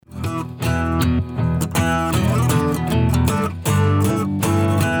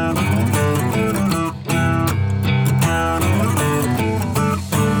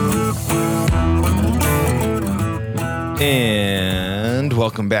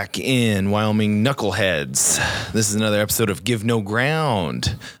back in, Wyoming Knuckleheads. This is another episode of Give No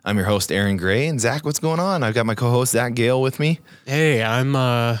Ground. I'm your host, Aaron Gray. And Zach, what's going on? I've got my co-host, Zach Gale, with me. Hey, I'm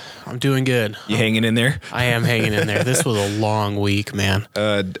doing good. You hanging in there? I am hanging in there. This was a long week, man.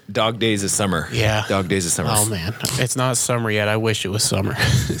 Dog days of summer. Yeah. Dog days of summer. Oh, man. It's not summer yet. I wish it was summer.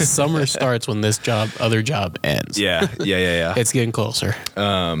 Summer starts when this other job ends. Yeah. It's getting closer.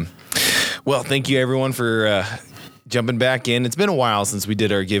 Well, thank you, everyone, for jumping back in. It's been a while since we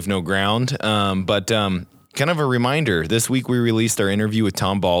did our Give No Ground, but kind of a reminder, this week we released our interview with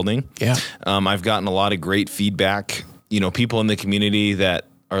Tom Balding. Yeah. I've gotten a lot of great feedback, people in the community that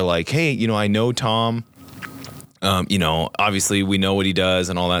are like, hey, I know Tom. Obviously we know what he does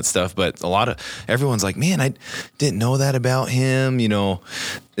and all that stuff, but everyone's like, man, I didn't know that about him,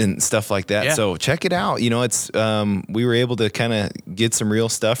 and stuff like that. Yeah. So check it out. It's, we were able to kind of get some real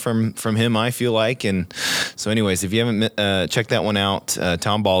stuff from him, I feel like. And so anyways, if you haven't checked that one out,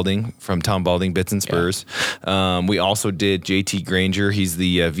 Tom Balding from Tom Balding Bits and Spurs. Yeah. We also did JT Granger. He's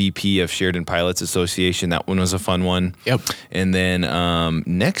the VP of Sheridan Pilots Association. That one was a fun one. Yep. And then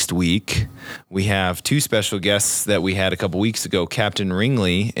next week we have two special guests that we had a couple weeks ago, Captain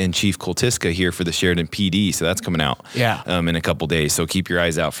Ringley and Chief Koltiska here for the Sheridan PD. So that's coming out in a couple days. So keep your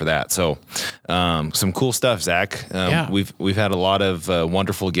eyes out for that. So some cool stuff, Zach. We've had a lot of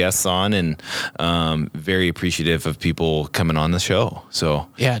wonderful guests on, and very appreciative of people coming on the show. So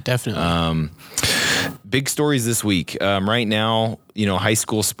yeah, definitely. Big stories this week. Right now, high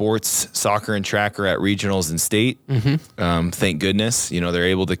school sports, soccer and track are at regionals and state. Mm-hmm. Thank goodness, they're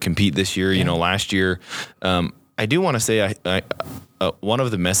able to compete this year. Yeah. Last year, I do want to say I one of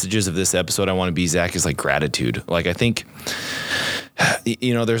the messages of this episode I want to be, Zach, is like gratitude. Like, I think,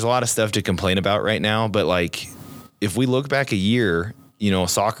 there's a lot of stuff to complain about right now, but like, if we look back a year,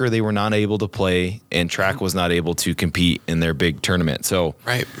 soccer, they were not able to play, and track was not able to compete in their big tournament. So,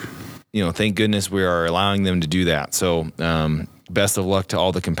 right. Thank goodness we are allowing them to do that. So, best of luck to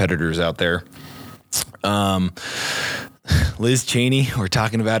all the competitors out there. Liz Cheney, we're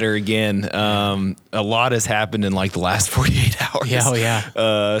talking about her again. A lot has happened in like the last 48 hours. Yeah, oh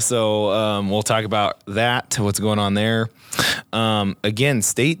yeah. So we'll talk about that, what's going on there. Again,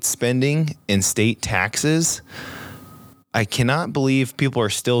 state spending and state taxes. I cannot believe people are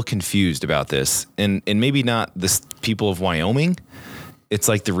still confused about this. And maybe not the people of Wyoming. It's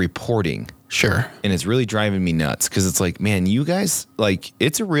like the reporting. Sure. And it's really driving me nuts, because it's like, man, you guys, like,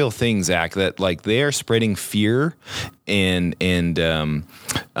 it's a real thing, Zach, that like they are spreading fear and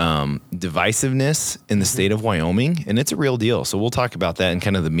divisiveness in the state of Wyoming. And it's a real deal. So we'll talk about that and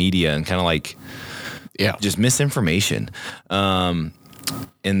kind of the media and kind of like, just misinformation.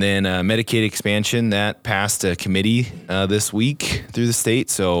 And then Medicaid expansion, that passed a committee this week through the state.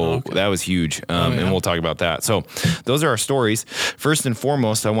 So that was huge. And we'll talk about that. So those are our stories. First and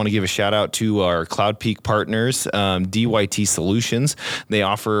foremost, I want to give a shout out to our Cloud Peak partners, DYT Solutions. They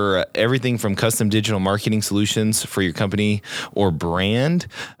offer everything from custom digital marketing solutions for your company or brand.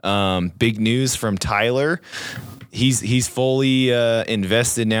 Big news from Tyler. He's fully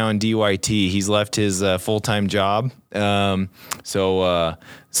invested now in DYT. He's left his full-time job. So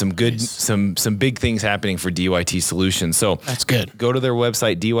some good, some big things happening for DYT Solutions. So that's good. Go to their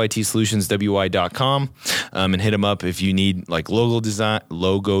website, dytsolutionswy.com, and hit them up if you need like logo design,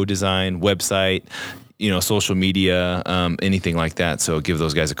 website, social media, anything like that. So give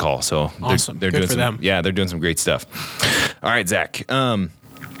those guys a call. So awesome. They're good doing for them. Yeah, they're doing some great stuff. All right, Zach.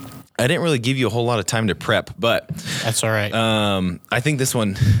 I didn't really give you a whole lot of time to prep, but that's all right. I think this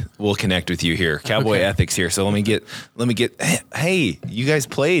one will connect with you here. Cowboy ethics here. So let me get. Hey, you guys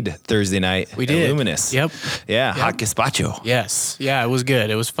played Thursday night. We did. At Luminous. Yep. Yeah. Hot gazpacho. Yes. Yeah. It was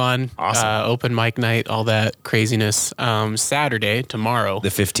good. It was fun. Awesome. Open mic night. All that craziness. Saturday, tomorrow, The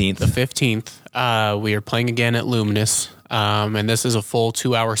 15th. The 15th. We are playing again at Luminous. And this is a full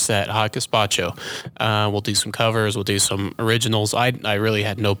 2-hour set, hot gazpacho. We'll do some covers. We'll do some originals. I really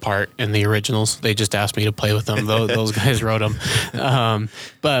had no part in the originals. They just asked me to play with them. Those guys wrote them.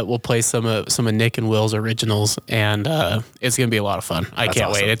 But we'll play some of Nick and Will's originals, and it's going to be a lot of fun. I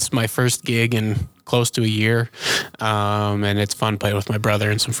can't wait. It's my first gig in close to a year, and it's fun playing with my brother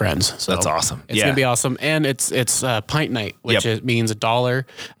and some friends. So that's awesome. It's gonna be awesome, and it's pint night, which means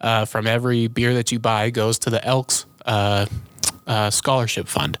 $1 from every beer that you buy goes to the Elks scholarship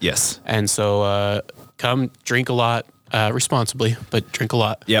fund. Yes. And so come drink a lot, responsibly, but drink a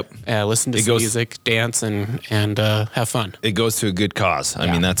lot. Yep. Listen to some music, dance, and have fun. It goes to a good cause.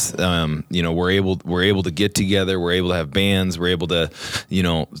 I mean, that's we're able to get together. We're able to have bands. We're able to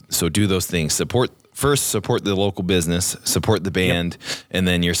so do those things. Support the local business, support the band, and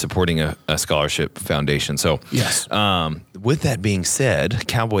then you're supporting a scholarship foundation. So yes. with that being said,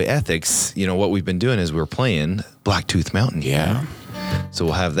 Cowboy Ethics, what we've been doing is we're playing Blacktooth Mountain. Yeah. So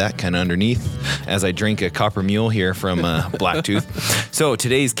we'll have that kind of underneath as I drink a Copper Mule here from Blacktooth. So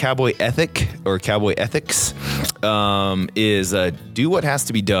today's Cowboy Ethic or Cowboy Ethics is do what has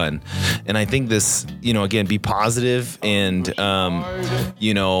to be done. And I think this, again, be positive and,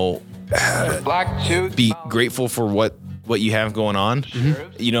 be grateful for what you have going on,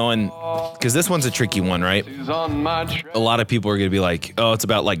 and because this one's a tricky one, right? A lot of people are going to be like, oh, it's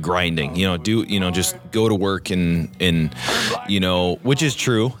about like grinding, just go to work and which is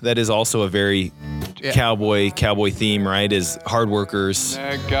true. That is also a very cowboy theme, right? Is hard workers.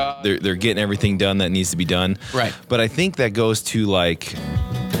 They're getting everything done that needs to be done. Right. But I think that goes to like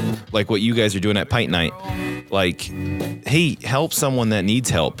what you guys are doing at Pint Night. Like, hey, help someone that needs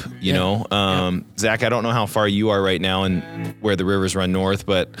help, you know? Zach, I don't know how far you are right now and where the rivers run north,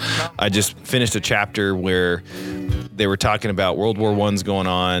 but I just finished a chapter where they were talking about World War I's going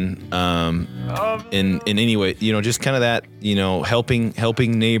on, in any way, just kind of that, helping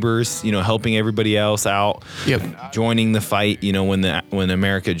neighbors, helping everybody else out, joining the fight, when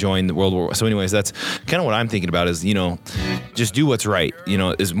America joined the World War. So anyways, that's kind of what I'm thinking about is, just do what's right,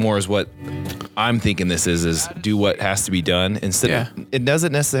 is more is what I'm thinking this is do what has to be done instead of, it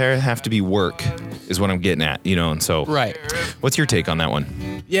doesn't necessarily have to be work is what I'm getting at, and so right. What's your take on that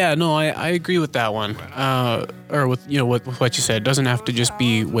one? Yeah, no, I agree with that one. Or with, with what you said, it doesn't have to just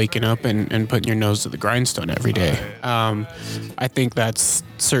be waking up and putting your nose to the grindstone every day. I think that's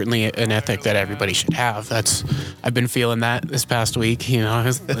certainly an ethic that everybody should have. I've been feeling that this past week,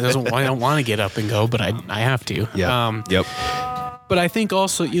 I don't want to get up and go, but I have to. Yeah. But I think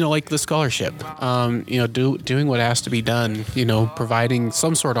also, like the scholarship, doing what has to be done, providing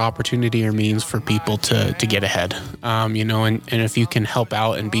some sort of opportunity or means for people to get ahead, and if you can help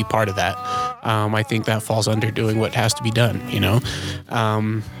out and be part of that, I think that falls under doing what has to be done,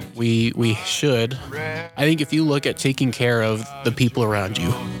 we should, I think if you look at taking care of the people around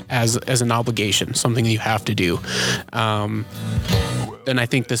you as an obligation, something that you have to do, then I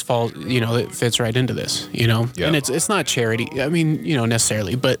think this falls, it fits right into this, and it's not charity,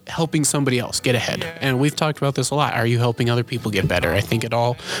 necessarily, but helping somebody else get ahead. And we've talked about this a lot. Are you helping other people get better? I think it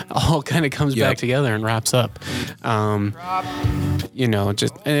all kind of comes back together and wraps up. And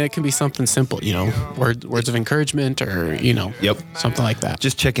it can be something simple, words of encouragement or, something like that.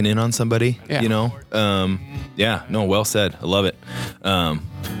 Just checking in on somebody, well said. I love it.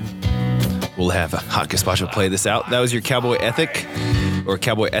 We'll have Hot Gazpacho play this out. That was your Cowboy Ethic or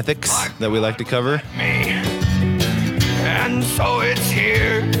Cowboy Ethics that we like to cover. And so it's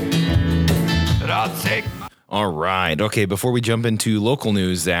here that I'll take. All right. Okay, before we jump into local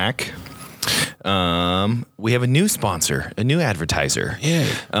news, Zach, we have a new sponsor, a new advertiser.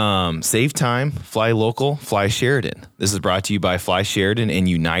 Yeah. Save time, fly local, fly Sheridan. This is brought to you by Fly Sheridan and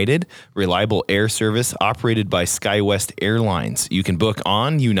United, reliable air service operated by SkyWest Airlines. You can book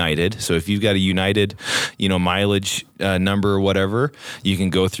on United. So if you've got a United, mileage number or whatever, you can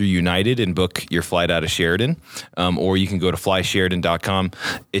go through United and book your flight out of Sheridan. Or you can go to flysheridan.com.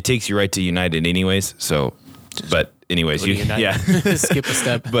 It takes you right to United anyways. So, but anyways, skip a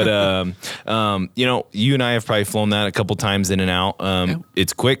step. But you and I have probably flown that a couple times in and out.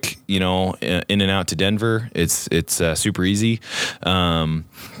 It's quick, in and out to Denver. It's super easy.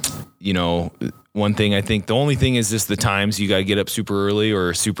 One thing I think the only thing is just the times you got to get up super early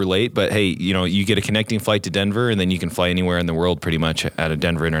or super late. But hey, you get a connecting flight to Denver and then you can fly anywhere in the world pretty much out of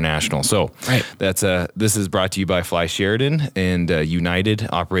Denver International. So that's this is brought to you by Fly Sheridan and United,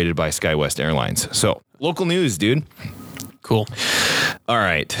 operated by SkyWest Airlines. So local news, dude. Cool. All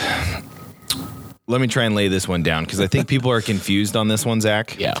right. Let me try and lay this one down because I think people are confused on this one,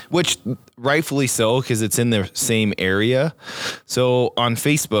 Zach. Yeah. Which rightfully so because it's in the same area. So on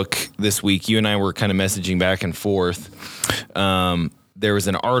Facebook this week, you and I were kind of messaging back and forth. There was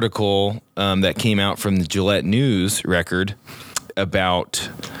an article that came out from the Gillette News Record about.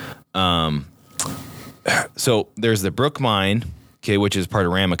 So there's the Brook Mine, okay, which is part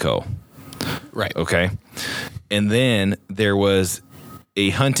of Ramaco. Right. Okay. And then there was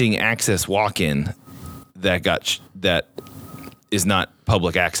a hunting access walk-in that is not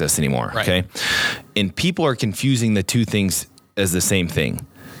public access anymore. Right. Okay. And people are confusing the two things as the same thing.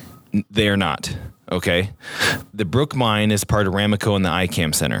 They are not. Okay. The Brook Mine is part of Ramaco and the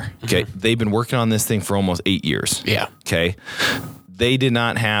ICAM Center. Okay. Mm-hmm. They've been working on this thing for almost 8 years. Yeah. Okay. They did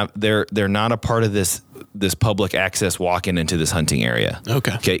not have, they're not a part of this public access walk-in into this hunting area.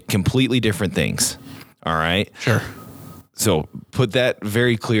 Okay. Okay. Completely different things. All right. Sure. So put that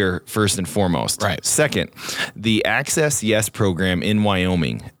very clear first and foremost. Right. Second, the Access Yes program in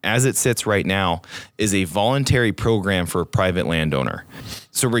Wyoming, as it sits right now, is a voluntary program for a private landowner.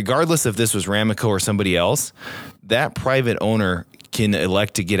 So regardless if this was Ramaco or somebody else, that private owner can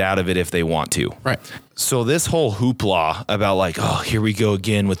elect to get out of it if they want to. Right. So this whole hoopla about like, oh, here we go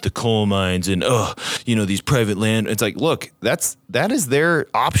again with the coal mines and, these private land. It's like, look, that is their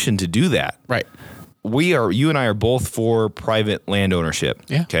option to do that. Right. You and I are both for private land ownership.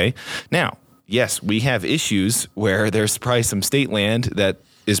 Yeah. Okay. Now, yes, we have issues where there's probably some state land that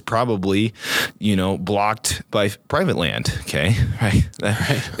is probably, blocked by private land. Okay. Right.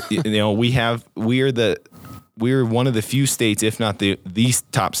 We're one of the few states, if not the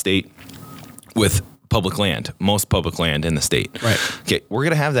top state with public land, most public land in the state. Right. Okay. We're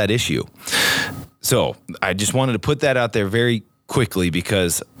going to have that issue. So I just wanted to put that out there very quickly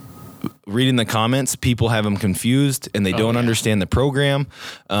because reading the comments, people have them confused and they don't understand the program.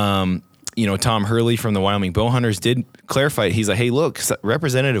 Tom Hurley from the Wyoming Bowhunters did clarify it. He's like, hey, look,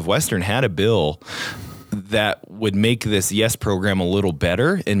 Representative Western had a bill that would make this Yes program a little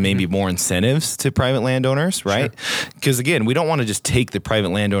better and maybe more incentives to private landowners, right? Because again, we don't want to just take the private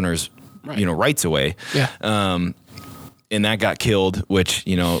landowners, rights away. Yeah. And that got killed, which,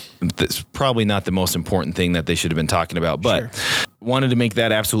 that's probably not the most important thing that they should have been talking about, but wanted to make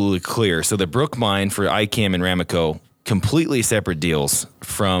that absolutely clear. So the Brook Mine for ICAM and Ramaco, completely separate deals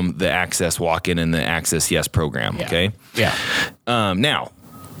from the Access Walk-In and the Access Yes program. Yeah. Okay. Yeah. Now,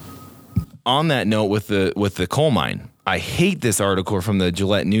 on that note with the coal mine, I hate this article from the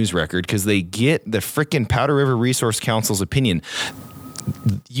Gillette News Record because they get the frickin' Powder River Resource Council's opinion.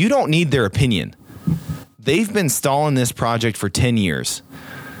 You don't need their opinion. They've been stalling this project for 10 years.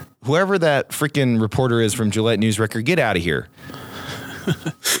 Whoever that freaking reporter is from Gillette News Record, get out of here.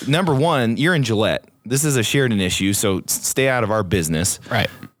 Number one, you're in Gillette. This is a Sheridan issue, so stay out of our business. Right.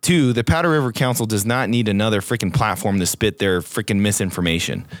 Two, the Powder River Council does not need another freaking platform to spit their freaking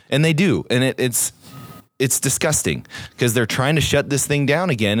misinformation. And they do. And it's disgusting because they're trying to shut this thing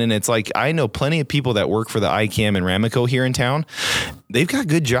down again. And it's like, I know plenty of people that work for the ICAM and Ramaco here in town. They've got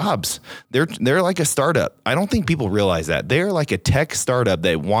good jobs. They're like a startup. I don't think people realize that. They're like a tech startup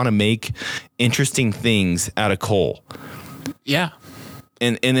that want to make interesting things out of coal. Yeah.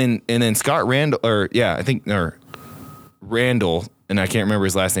 And then Scott Randall, Randall, and I can't remember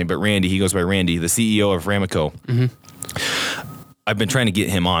his last name, but Randy, he goes by Randy, the CEO of Ramaco. Mm-hmm. I've been trying to get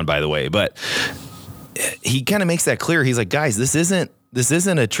him on, by the way, but he kind of makes that clear. He's like, guys, this isn't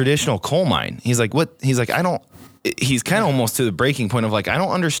a traditional coal mine. He's like, what? He's like, he's kind of almost to the breaking point of like, I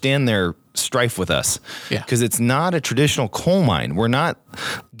don't understand their strife with us. Yeah. Because it's not a traditional coal mine. We're not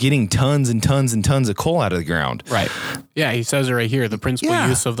getting tons and tons and tons of coal out of the ground. Right. Yeah, he says it right here. The principal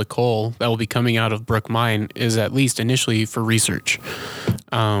use of the coal that will be coming out of Brook Mine is at least initially for research.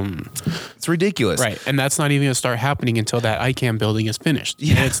 It's ridiculous. Right. And that's not even going to start happening until that ICAM building is finished.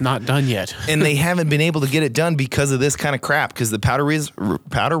 Yeah. And it's not done yet. And they haven't been able to get it done because of this kind of crap. Because the Powder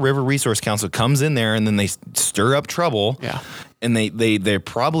River Resource Council comes in there and then they stir up trouble. Yeah. And they're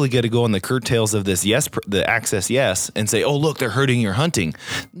probably going to go on the curtails of this the Access Yes and say, oh, look, they're hurting your hunting.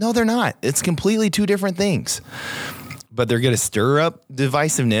 No, they're not. It's completely two different things. But they're going to stir up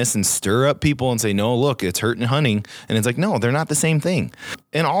divisiveness and stir up people and say, no, look, it's hurting hunting. And it's like, no, they're not the same thing.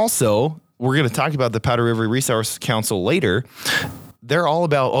 And also, we're going to talk about the Powder River Resource Council later. They're all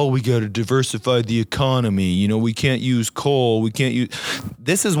about, oh, we got to diversify the economy. We can't use coal.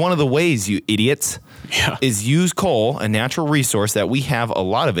 This is one of the ways, you idiots, is use coal, a natural resource that we have a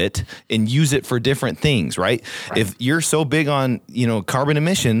lot of it, and use it for different things, right? If you're so big on, carbon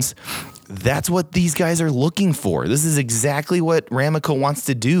emissions, that's what these guys are looking for. This is exactly what Ramaco wants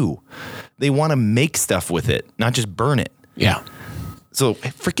to do. They want to make stuff with it, not just burn it. Yeah. So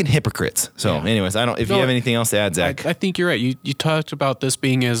freaking hypocrites. So anyways, if you have anything else to add, Zach. I think you're right. You talked about this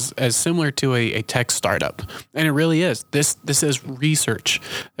being as similar to a tech startup. And it really is. This is research.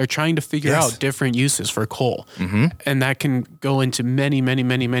 They're trying to figure out different uses for coal. Mm-hmm. And that can go into many, many,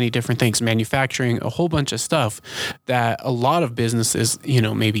 many, many different things. Manufacturing, a whole bunch of stuff that a lot of businesses,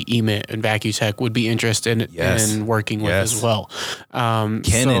 maybe EMIT and VacuTech would be interested in working with as well.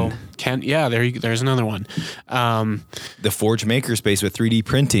 Canon. There's another one. The Forge Makerspace with 3D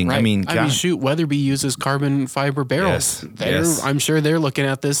printing. Right. I mean, shoot, Weatherby uses carbon fiber barrels. I'm sure they're looking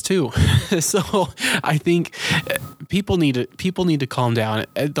at this too. So I think people need to calm down.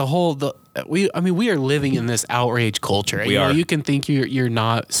 We are living in this outrage culture. We are. You can think you're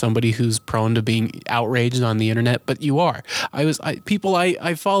not somebody who's prone to being outraged on the internet, but you are.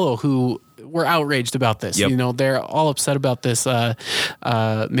 I follow who we're outraged about this. Yep. You know, they're all upset about this.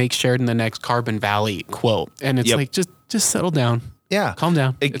 Make Sheridan the next Carbon Valley quote, and it's like just settle down. Yeah. Calm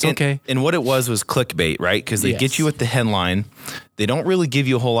down. It's okay. And what it was clickbait, right? Because they get you with the headline. They don't really give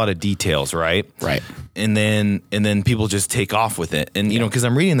you a whole lot of details, right? Right. And then people just take off with it. And, you know, because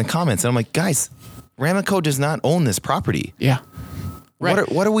I'm reading the comments and I'm like, guys, Ramaco does not own this property. Yeah.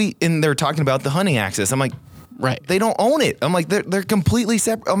 Right. What are we, and they're talking about the hunting access. I'm like, right. They don't own it. I'm like, they're completely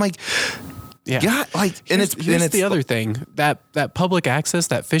separate. I'm like, yeah. God, like, Here's the other thing, that public access,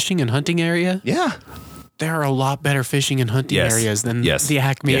 that fishing and hunting area. Yeah. There are a lot better fishing and hunting areas than the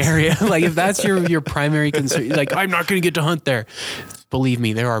Acme Yes. area. Like if that's your primary concern, like I'm not going to get to hunt there. Believe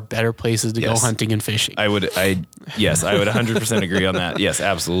me, there are better places to go hunting and fishing. I would 100% agree on that. Yes,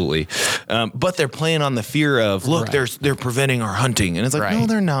 absolutely. But they're playing on the fear of, look, they're preventing our hunting. And it's like, no,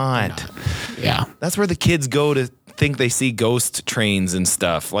 they're not. Yeah. That's where the kids go to think they see ghost trains and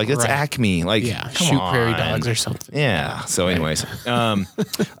stuff. Like it's Acme. Like, shoot prairie dogs or something. Yeah. So anyways,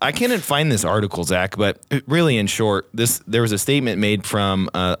 I couldn't find this article, Zach, but really in short, there was a statement made from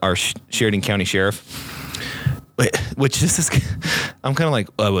our Sheridan County Sheriff, which this is, I'm kind of like,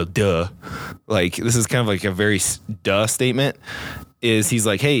 oh, well, duh. Like, this is kind of like a very duh statement. He's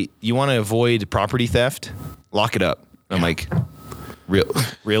like, hey, you want to avoid property theft? Lock it up. And I'm like,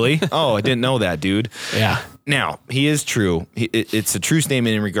 really? Oh, I didn't know that, dude. Yeah. Now, he is true. It's a true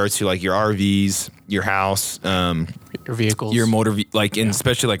statement in regards to like your RVs, your house, your vehicles, your motor,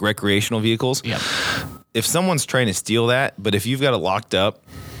 especially like recreational vehicles. Yeah. If someone's trying to steal that, but if you've got it locked up,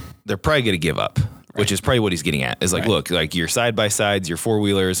 they're probably going to give up. Which is probably what he's getting at. Is like, look, like your side-by-sides, your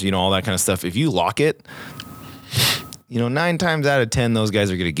four-wheelers, you know, all that kind of stuff. If you lock it, you know, 9 times out of 10, those guys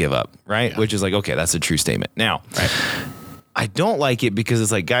are going to give up, right? Yeah. Which is like, okay, that's a true statement. Now, I don't like it because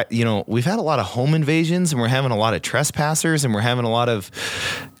it's like, you know, we've had a lot of home invasions and we're having a lot of trespassers and we're having a lot of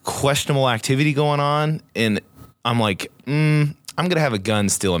questionable activity going on. And I'm like, I'm going to have a gun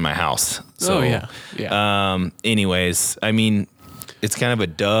still in my house. So, anyways, I mean, it's kind of a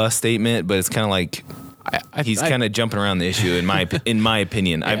duh statement, but it's kind of like he's kind of jumping around the issue in my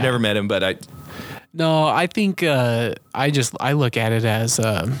opinion. I've never met him, but I think I look at it as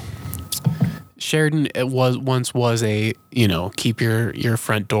Sheridan. It once was a, you know, keep your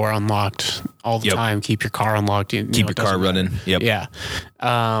front door unlocked all the time, keep your car unlocked, keep your car running. Yep. Yeah.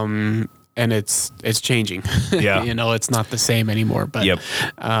 And it's changing. Yeah. You know, it's not the same anymore. But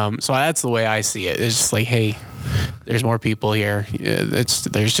so that's the way I see it. It's just like, hey, there's more people here.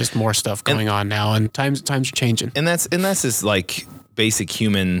 There's just more stuff going on now, and times are changing. And that's just like basic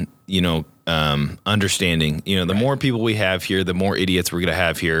human, you know, understanding. You know, the more people we have here, the more idiots we're gonna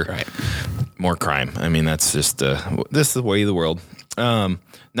have here. Right. More crime. I mean, that's just this is the way of the world.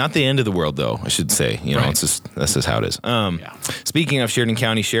 Not the end of the world, though, I should say. You know, that's just how it is. Speaking of Sheridan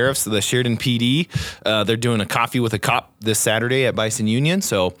County Sheriffs, the Sheridan PD, they're doing a coffee with a cop this Saturday at Bison Union.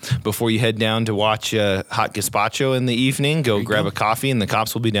 So before you head down to watch hot gazpacho in the evening, go grab a coffee, and the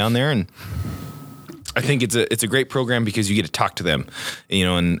cops will be down there. And I think it's a great program because you get to talk to them, you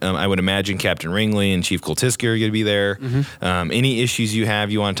know, and I would imagine Captain Ringley and Chief Koltiska are going to be there. Mm-hmm. Any issues you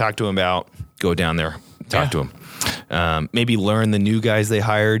have, you want to talk to them about, go down there, talk to them. Maybe learn the new guys they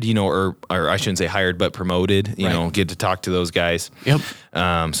hired, you know, or I shouldn't say hired, but promoted, you know, get to talk to those guys. Yep.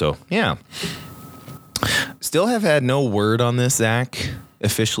 So, yeah. Still have had no word on this, Zach,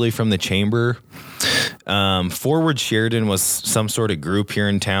 officially from the chamber. Forward Sheridan was some sort of group here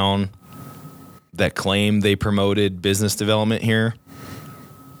in town that claimed they promoted business development here.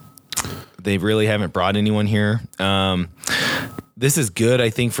 They really haven't brought anyone here. This is good,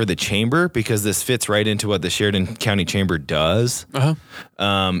 I think, for the chamber because this fits right into what the Sheridan County Chamber does.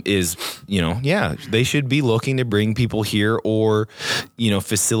 Is, you know, they should be looking to bring people here or, you know,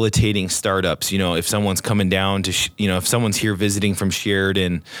 facilitating startups. You know, if someone's coming down to, if someone's here visiting from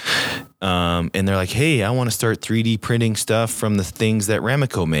Sheridan, and they're like, hey, I want to start 3D printing stuff from the things that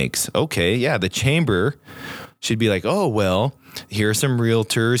Ramaco makes. Okay, the chamber should be like, oh, well, here are some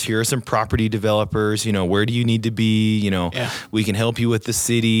realtors, here are some property developers, you know, where do you need to be? You know, we can help you with the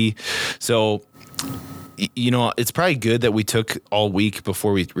city. So, you know, it's probably good that we took all week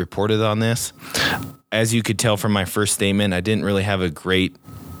before we reported on this. As you could tell from my first statement, I don't really have a great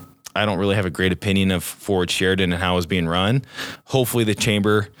opinion of Forward Sheridan and how it was being run. Hopefully the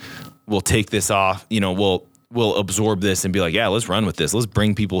chamber will take this off, you know, we'll absorb this and be like, let's run with this. Let's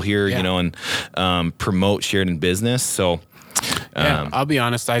bring people here, you know, and promote Sheridan business. So, I'll be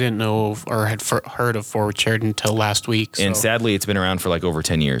honest, I didn't know or had heard of Forward Sheridan until last week. So. And sadly, it's been around for like over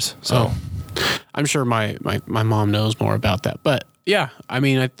 10 years. So I'm sure my mom knows more about that. But Yeah. I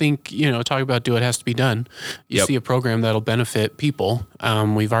mean, I think, talk about do what has to be done. You see a program that'll benefit people.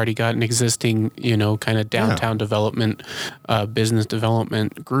 We've already got an existing, kind of downtown development, business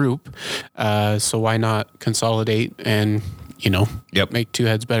development group. So why not consolidate and, make two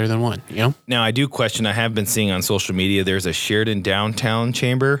heads better than one, Now, I do question, I have been seeing on social media, there's a Sheridan Downtown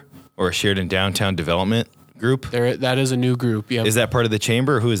Chamber or a Sheridan Downtown Development group. That is a new group, yeah. Is that part of the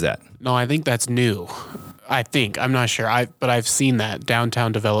chamber, or who is that? No, I think that's new. I'm not sure. But I've seen that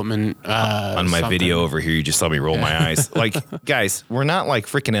downtown development on my video over here. You just saw me roll my eyes. Like, guys, we're not like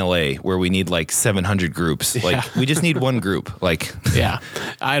freaking LA where we need like 700 groups. Like, we just need one group. Like, yeah,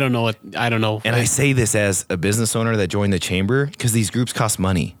 I don't know. And I say this as a business owner that joined the chamber because these groups cost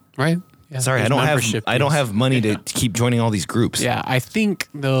money. Right. Yeah, sorry, I don't have money to keep joining all these groups. Yeah, I think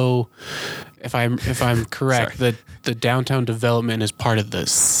though, if I'm correct, the downtown development is part of the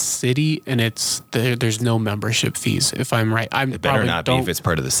city, and there's no membership fees. If I'm right, It better not be if it's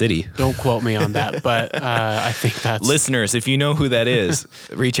part of the city. Don't quote me on that, but I think that's listeners. If you know who that is,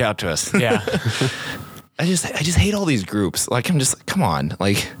 reach out to us. Yeah, I just hate all these groups. Like, I'm just come on,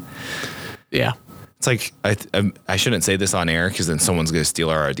 like, yeah. It's like, I shouldn't say this on air because then someone's going to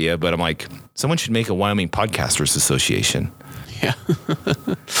steal our idea, but I'm like, someone should make a Wyoming Podcasters Association. Yeah.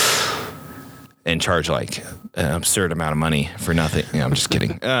 And charge like an absurd amount of money for nothing. Yeah, I'm just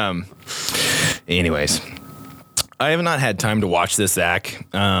kidding. Anyways, I have not had time to watch this, Zach.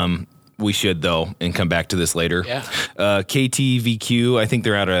 We should, though, and come back to this later. Yeah. KTVQ, I think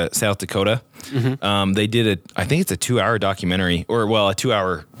they're out of South Dakota. Mm-hmm. They did I think it's a 2-hour documentary, or, well, a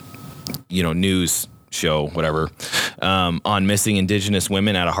 2-hour, news show, whatever, on missing Indigenous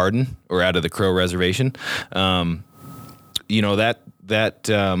women out of Hardin or out of the Crow Reservation. That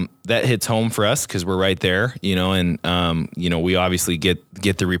hits home for us because we're right there, and we obviously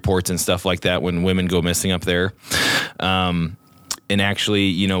get the reports and stuff like that when women go missing up there. And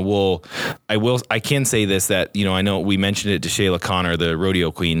actually, I can say this, that, I know we mentioned it to Shayla Connor, the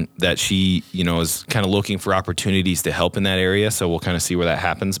rodeo queen, that she, is kind of looking for opportunities to help in that area. So we'll kind of see where that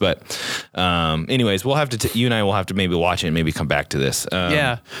happens. But anyways, we'll have to, you and I will have to maybe watch it and maybe come back to this.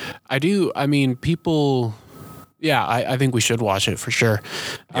 Yeah, I do. I mean, people, yeah, I think we should watch it for sure.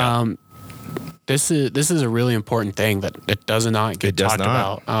 Yeah. This is a really important thing that it does not get talked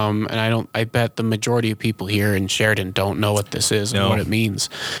about. And I bet the majority of people here in Sheridan don't know what this is and what it means.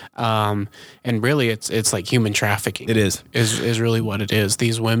 And really it's like human trafficking. It is really what it is.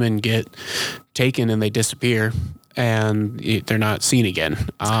 These women get taken and they disappear and they're not seen again.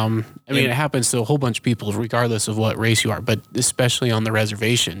 It happens to a whole bunch of people regardless of what race you are, but especially on the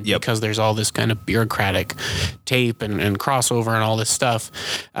reservation because there's all this kind of bureaucratic tape and crossover and all this stuff.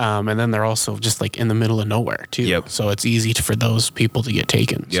 And then they're also just like in the middle of nowhere too. Yep. So it's easy for those people to get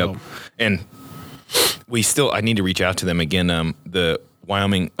taken. Yep. So. And I need to reach out to them again. The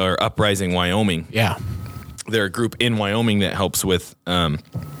Wyoming or Uprising Wyoming. Yeah. They're a group in Wyoming that helps with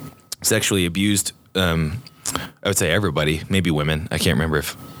sexually abused I would say everybody, maybe women. I can't remember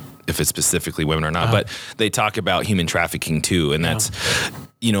if it's specifically women or not, but they talk about human trafficking too. And that's,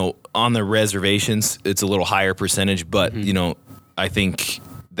 on the reservations, it's a little higher percentage, but, I think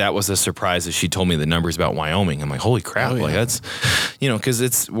that was a surprise as she told me the numbers about Wyoming. I'm like, holy crap. Like that's,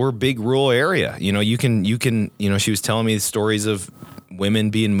 cause we're a big rural area, you can, she was telling me stories of women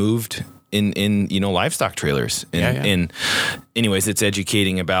being moved in livestock trailers. And anyways, it's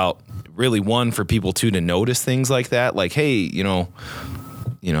educating about really one for people too, to notice things like that. Like, hey,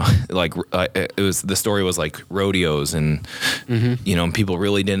 like the story was like rodeos and, and people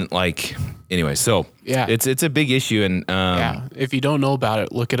really didn't like, anyway. So it's a big issue. And, if you don't know about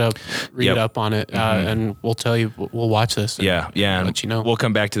it, look it up, read it up on it. And we'll tell you, we'll watch this. Yeah. Let you know. We'll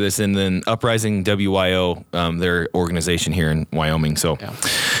come back to this. And then Uprising WYO, their organization here in Wyoming. So,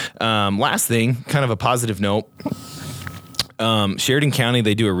 last thing, kind of a positive note. Sheridan County,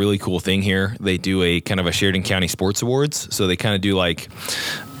 they do a really cool thing here. They do a kind of a Sheridan County Sports Awards. So they kind of do like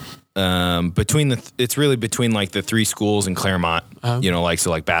it's really between like the 3 schools in Claremont,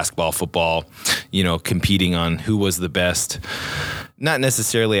 like basketball, football, competing on who was the best, not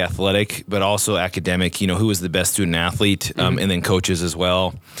necessarily athletic, but also academic, who was the best student athlete, and then coaches as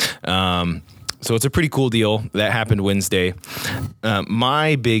well. So it's a pretty cool deal. That happened Wednesday.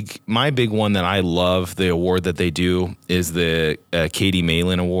 My big one that I love, the award that they do, is the Katie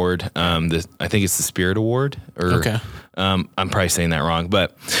Malin Award. I think it's the Spirit Award. I'm probably saying that wrong,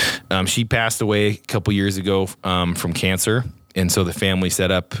 but she passed away a couple years ago from cancer, and so the family set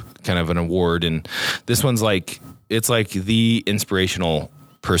up kind of an award. And this one's it's like the inspirational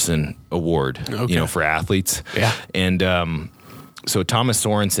person award, for athletes. Yeah, and So Thomas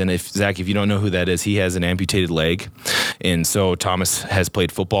Sorensen, if you don't know who that is, he has an amputated leg. And so Thomas has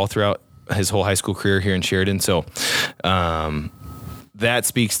played football throughout his whole high school career here in Sheridan. So that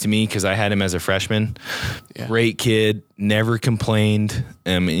speaks to me because I had him as a freshman. Yeah. Great kid, never complained.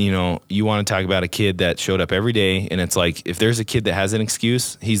 You want to talk about a kid that showed up every day, and it's like if there's a kid that has an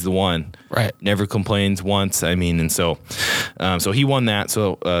excuse, he's the one. Right. Never complains once. And so he won that.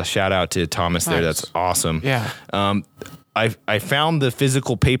 So shout out to Thomas there. That's awesome. Yeah. I found the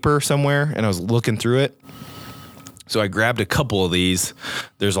physical paper somewhere, and I was looking through it. So I grabbed a couple of these.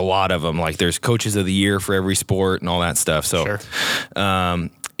 There's a lot of them. Like there's coaches of the year for every sport and all that stuff. So sure.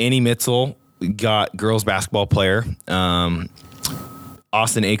 Annie Mitzel got girls basketball player.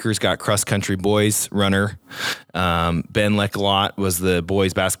 Austin Akers got cross country boys runner. Ben Leclot was the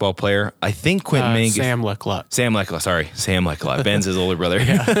boys basketball player. I think Quentin Mangus. Sam Leclot. Sam Leclot. Ben's his older brother.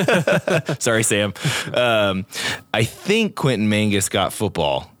 Sorry, Sam. I think Quentin Mangus got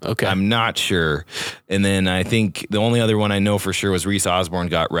football. Okay. I'm not sure. And then I think the only other one I know for sure was Reese Osborne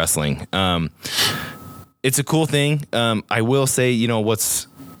got wrestling. It's a cool thing. I will say, what's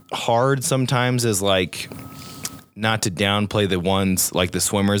hard sometimes is like, not to downplay the ones like the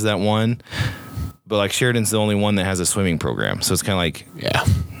swimmers that won, but like Sheridan's the only one that has a swimming program. So it's kind of like,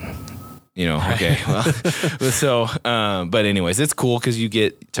 okay. Well, so, but anyways, it's cool because you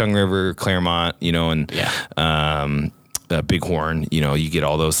get Tongue River, Claremont, and Bighorn, you get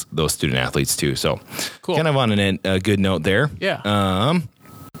all those student athletes too. So cool. Kind of on a good note there. Yeah.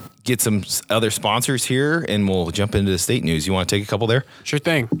 Get some other sponsors here and we'll jump into the state news. You want to take a couple there? Sure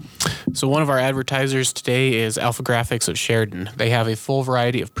thing. So one of our advertisers today is Alpha Graphics of Sheridan. They have a full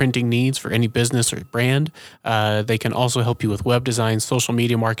variety of printing needs for any business or brand. They can also help you with web design, social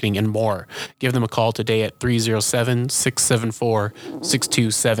media marketing, and more. Give them a call today at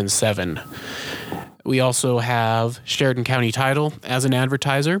 307-674-6277. We also have Sheridan County Title as an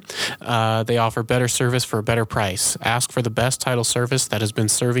advertiser. They offer better service for a better price. Ask for the best title service that has been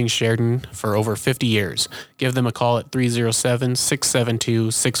serving Sheridan for over 50 years. Give them a call at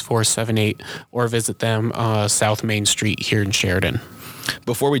 307-672-6478 or visit them South Main Street here in Sheridan.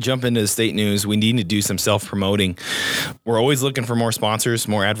 Before we jump into the state news, we need to do some self-promoting. We're always looking for more sponsors,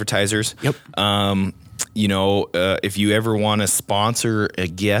 more advertisers. Yep. If you ever want to sponsor a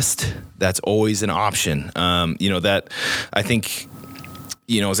guest, that's always an option. That I think,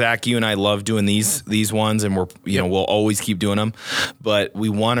 Zach, you and I love doing these ones, and we'll always keep doing them. But we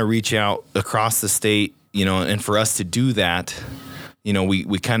want to reach out across the state, and for us to do that,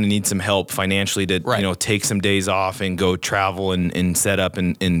 we kind of need some help financially to, take some days off and go travel and set up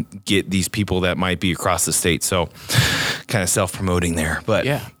and get these people that might be across the state. So kind of self-promoting there. But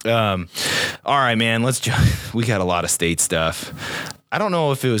all right, man, we got a lot of state stuff. I don't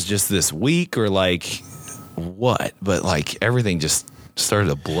know if it was just this week or like what, but like everything just started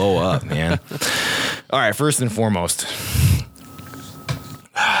to blow up, man. All right, first and foremost,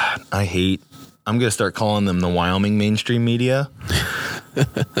 I'm going to start calling them the Wyoming mainstream media.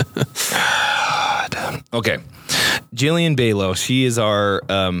 Okay. Jillian Balo, she is our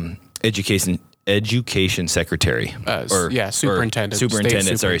education secretary.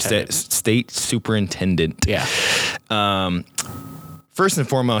 Superintendent. State superintendent. Yeah. First and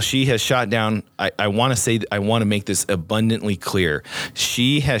foremost, she has shot down, I want to make this abundantly clear.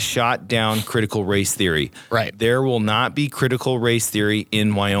 She has shot down critical race theory. Right. There will not be critical race theory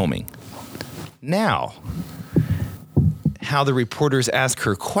in Wyoming. Now, how the reporters ask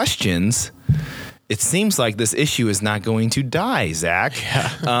her questions, it seems like this issue is not going to die, Zach.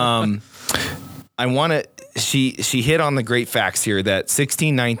 Yeah. She hit on the great facts here that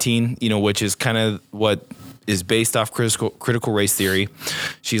 1619, which is kind of what is based off critical race theory.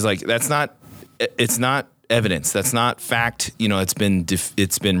 She's like, it's not evidence. That's not fact. It's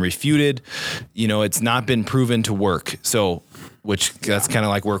been refuted. It's not been proven to work. So, that's kind of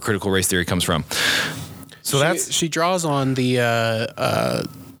like where critical race theory comes from. So she draws on the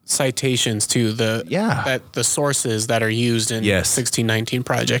citations to the sources that are used in the 1619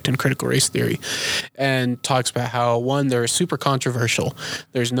 Project and critical race theory, and talks about how, one, they're super controversial.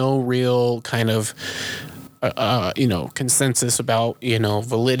 There's no real kind of consensus about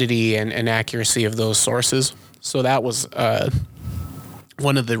validity and accuracy of those sources. So that was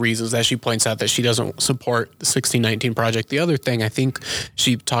one of the reasons that she points out that she doesn't support the 1619 Project. The other thing I think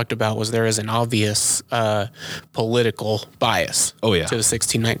she talked about was there is an obvious political bias to the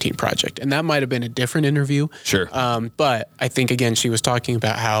 1619 Project. And that might have been a different interview. Sure. But I think, again, she was talking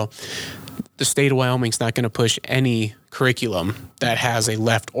about how the state of Wyoming's not going to push any curriculum that has a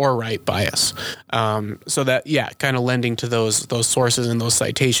left or right bias. So that, kind of lending to those sources and those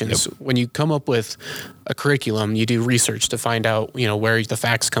citations. Yep. When you come up with a curriculum, you do research to find out, where the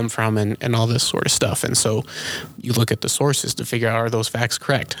facts come from and all this sort of stuff. And so you look at the sources to figure out, are those facts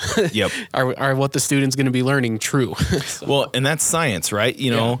correct? Yep. Are what the student's going to be learning true? So. Well, and that's science, right?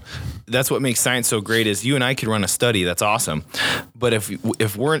 That's what makes science so great is you and I could run a study. That's awesome. But if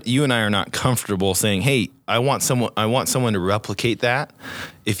you and I are not comfortable saying, hey, I want someone to replicate that.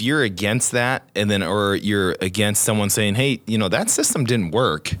 If you're against that, or you're against someone saying, hey, that system didn't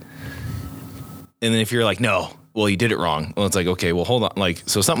work. And then if you're like, no, well, you did it wrong. Well, it's like, okay, well, hold on.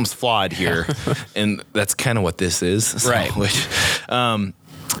 So something's flawed here. And that's kind of what this is. So, right. The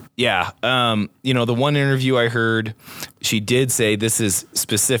one interview I heard, she did say this is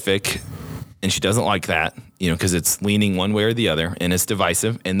specific, and she doesn't like that, because it's leaning one way or the other, and it's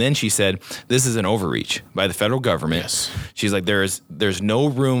divisive. And then she said this is an overreach by the federal government. Yes. She's like, there's no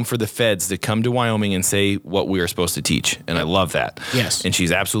room for the feds to come to Wyoming and say what we are supposed to teach, and I love that. Yes. And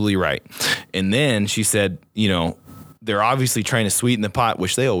she's absolutely right. And then she said, they're obviously trying to sweeten the pot,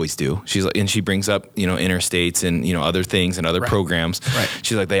 which they always do. She's like, and she brings up, interstates and, other things and other programs. Right.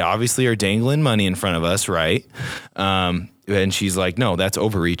 She's like, they obviously are dangling money in front of us. Right. And she's like, no, that's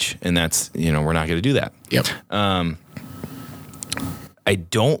overreach. And that's, we're not going to do that. Yep. I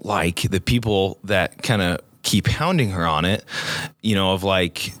don't like the people that kind of keep hounding her on it, of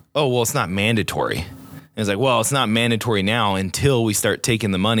like, oh, well, it's not mandatory. And it's like, well, it's not mandatory now until we start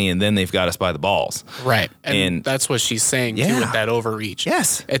taking the money, and then they've got us by the balls. Right. And that's what she's saying, too, with that overreach.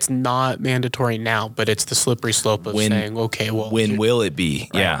 Yes. It's not mandatory now, but it's the slippery slope of saying, okay, well. When will it be?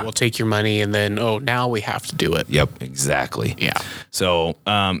 Right, yeah. We'll take your money, and then, now we have to do it. Yep, exactly. Yeah. So,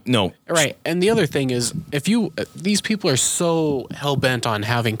 no. Right. And the other thing is, these people are so hell-bent on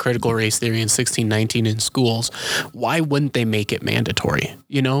having critical race theory in 1619 in schools, why wouldn't they make it mandatory?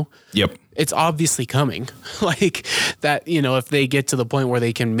 Yep. It's obviously coming. Like that, if they get to the point where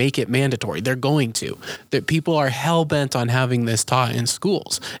they can make it mandatory, they're going to. That people are hell-bent on having this taught in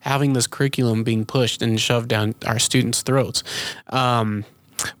schools, having this curriculum being pushed and shoved down our students' throats. So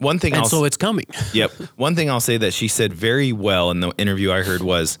it's coming. Yep. One thing I'll say that she said very well in the interview I heard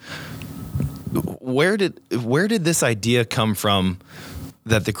was, where did this idea come from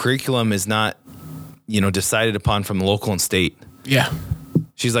that the curriculum is not, decided upon from the local and state? Yeah.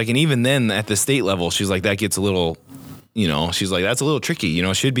 She's like, and even then at the state level, she's like, that gets a little, she's like, that's a little tricky,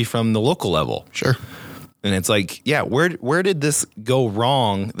 it should be from the local level. Sure. And it's like, yeah, where did this go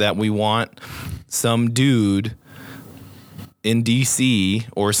wrong that we want some dude in DC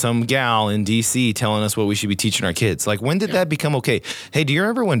or some gal in DC telling us what we should be teaching our kids? Like, when did that become okay? Hey, do you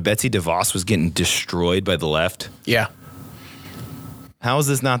remember when Betsy DeVos was getting destroyed by the left? Yeah. How is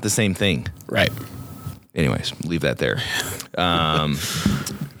this not the same thing? Right. Anyways, leave that there.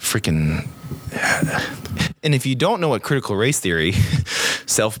 Freaking. And if you don't know what critical race theory,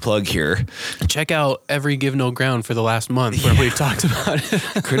 self-plug here. Check out every Give No Ground for the last month where we've talked about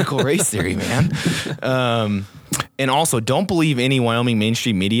it. Critical race theory, man. And also, don't believe any Wyoming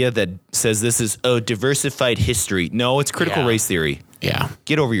mainstream media that says this is a diversified history. No, it's critical race theory. Yeah.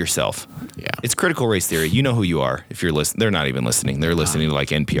 Get over yourself. Yeah. It's critical race theory. You know who you are if you're listening. They're not even listening. They're listening to like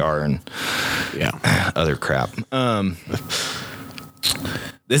NPR and other crap.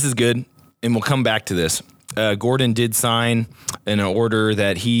 This is good, and we'll come back to this. Gordon did sign an order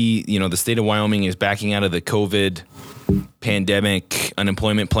that the state of Wyoming is backing out of the COVID pandemic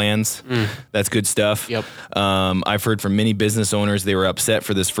unemployment plans. That's good stuff. Yep. I've heard from many business owners, they were upset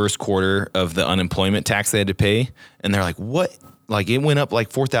for this first quarter of the unemployment tax they had to pay. And they're like, what? Like, it went up like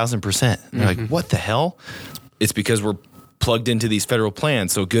 4,000%. They're like, what the hell? It's because we're plugged into these federal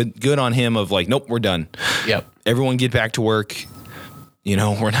plans. So good on him of like, nope, we're done. Yep. Everyone get back to work.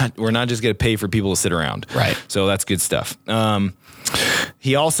 We're not just going to pay for people to sit around. Right. So that's good stuff.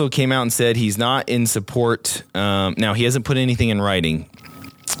 He also came out and said he's not in support. Now, he hasn't put anything in writing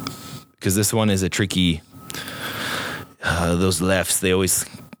because this one is a tricky, those lefts, they always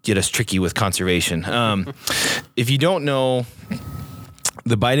get us tricky with conservation. If you don't know,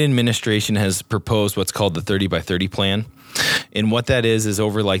 the Biden administration has proposed what's called the 30 by 30 plan. And what that is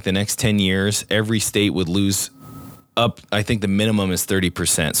over like the next 10 years, every state would lose up, I think the minimum is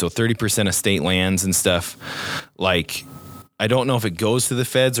 30%. So 30% of state lands and stuff. Like, I don't know if it goes to the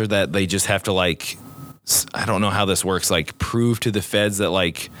feds or that they just have to like, I don't know how this works, like prove to the feds that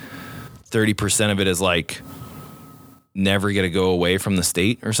like 30% of it is like never going to go away from the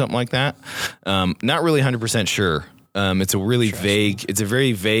state or something like that. Not really 100% sure. It's a really vague, it's a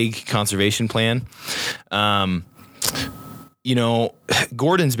very vague conservation plan.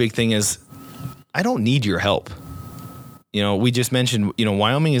 Gordon's big thing is, I don't need your help. we just mentioned,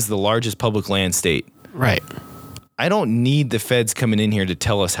 Wyoming is the largest public land state. Right. I don't need the feds coming in here to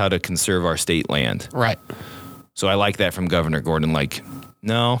tell us how to conserve our state land. Right. So I like that from Governor Gordon. Like,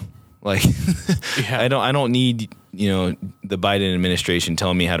 no, like Yeah. I don't need, the Biden administration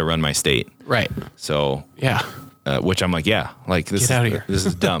telling me how to run my state. Right. So Yeah. Which I'm like, like this Get out of here. This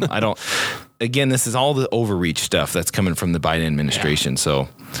is dumb. Again, this is all the overreach stuff that's coming from the Biden administration. Yeah. So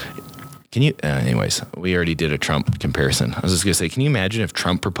can you, anyways, we already did a Trump comparison. I was just going to say, can you imagine if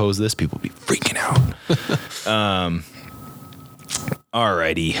Trump proposed this? People would be freaking out.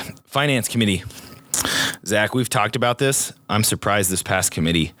 Alrighty. Finance Committee. Zach, we've talked about this. I'm surprised this past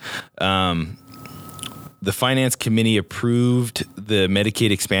committee. The Finance Committee approved the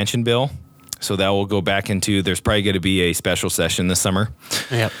Medicaid expansion bill. So that will go back into, there's probably going to be a special session this summer.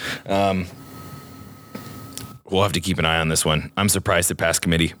 Yep. We'll have to keep an eye on this one. I'm surprised it passed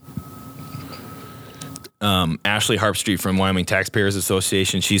committee. Ashley Harpstreet from Wyoming Taxpayers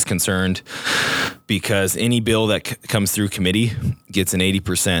Association, she's concerned because any bill that comes through committee gets an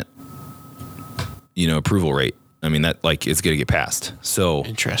 80%, approval rate. I mean, that it's going to get passed. So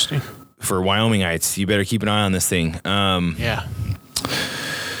interesting. For Wyomingites, you better keep an eye on this thing. Yeah.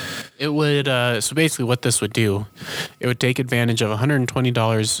 It would, so basically what this would do, it would take advantage of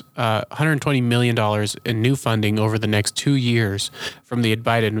 $120 million in new funding over the next 2 years from the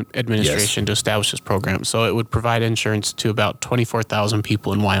Biden administration to establish this program. So it would provide insurance to about 24,000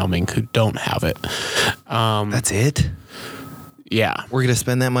 people in Wyoming who don't have it. That's it? Yeah. We're going to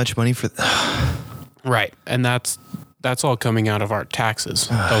spend that much money for... Right. And that's all coming out of our taxes.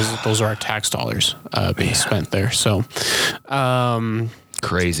 Those are our tax dollars being spent there. So...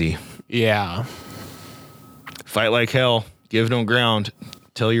 crazy. Yeah. Fight like hell. Give no ground.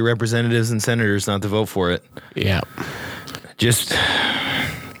 Tell your representatives and senators not to vote for it. Yeah. Just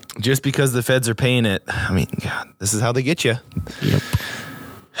because the feds are paying it. I mean, God, this is how they get you. Yep.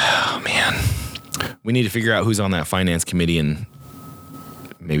 Oh, man. We need to figure out who's on that finance committee and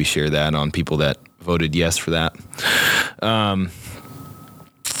maybe share that on people that voted yes for that.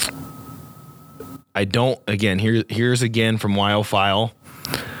 Here's again from WyoFile.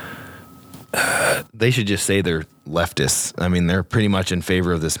 They should just say they're leftists. I mean, they're pretty much in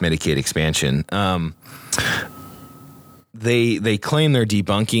favor of this Medicaid expansion. They claim they're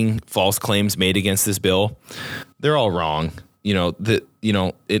debunking false claims made against this bill. They're all wrong.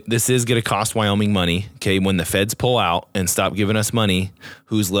 This is going to cost Wyoming money. Okay, when the feds pull out and stop giving us money,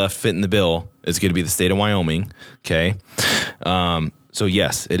 who's left fitting the bill is going to be the state of Wyoming. Okay, so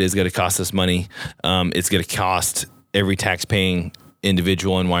yes, it is going to cost us money. It's going to cost every tax-paying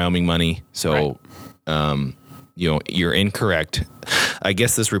individual in Wyoming money. So, right. You're incorrect. I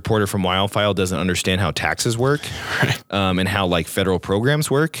guess this reporter from WyoFile doesn't understand how taxes work, right. And how federal programs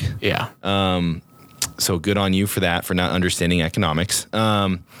work. Yeah. So good on you for that, for not understanding economics.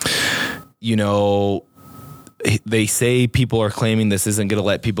 They say people are claiming this isn't going to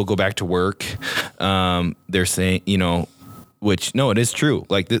let people go back to work. They're saying, which, no, it is true.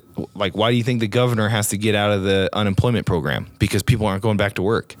 Why do you think the governor has to get out of the unemployment program? Because people aren't going back to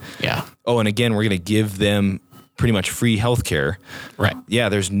work. Yeah. Oh, and again, we're going to give them pretty much free health care. Right. Yeah,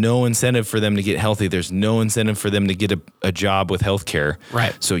 there's no incentive for them to get healthy. There's no incentive for them to get a job with health care.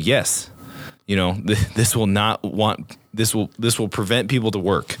 Right. So yes, this will prevent people to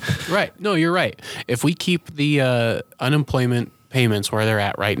work. Right. No, you're right. If we keep the unemployment payments where they're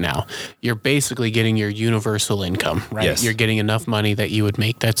at right now, you're basically getting your universal income, right? Yes. You're getting enough money that you would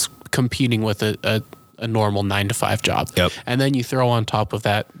make that's competing with a normal 9-to-5 job. Yep. And then you throw on top of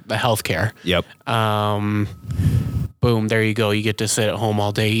that the healthcare. Yep. Boom, there you go. You get to sit at home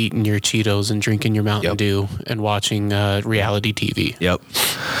all day eating your Cheetos and drinking your Mountain Dew and watching reality TV. Yep.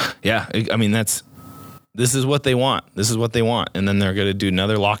 Yeah. I mean, this is what they want. And then they're going to do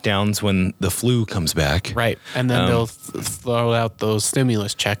another lockdowns when the flu comes back. Right. And then they'll throw out those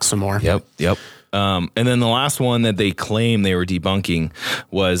stimulus checks some more. Yep. And then the last one that they claim they were debunking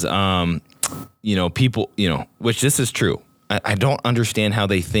was, people, which this is true. I don't understand how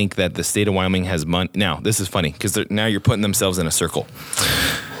they think that the state of Wyoming has money. Now, this is funny because now you're putting themselves in a circle.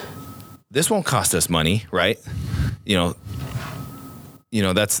 This won't cost us money, right? That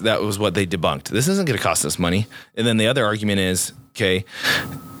was what they debunked. This isn't going to cost us money. And then the other argument is,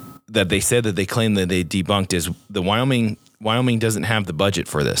 that they said that they claim that they debunked is the Wyoming doesn't have the budget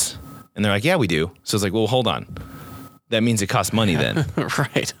for this. And they're like, yeah, we do. So it's like, well, hold on. That means it costs money then.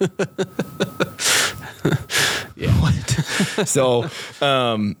 Right. Yeah. What? So,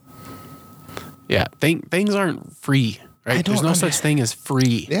 yeah, things aren't free, right? There's no such thing as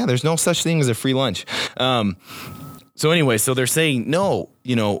free. Yeah, there's no such thing as a free lunch. So anyway, so they're saying, no,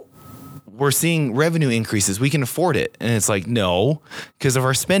 we're seeing revenue increases. We can afford it. And it's like, no, because of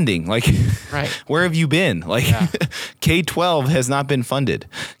our spending. Like, right. Where have you been? Like, K-12 has not been funded.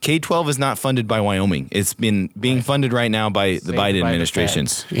 K-12 is not funded by Wyoming. It's been being funded right now by the Biden administration.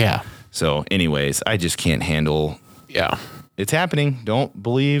 Yeah. So anyways, I just can't handle. Yeah. It's happening. Don't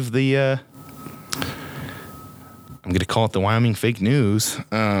believe the, I'm going to call it the Wyoming fake news.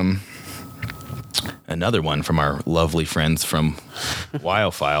 Another one from our lovely friends from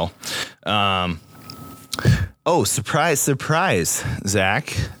Wildfile. Oh, surprise,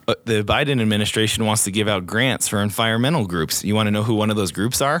 Zach. The Biden administration wants to give out grants for environmental groups. You want to know who one of those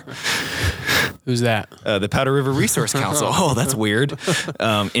groups are? Who's that? The Powder River Resource Council. Oh, that's weird.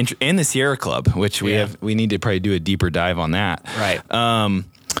 And the Sierra Club, which we need to probably do a deeper dive on that. Right.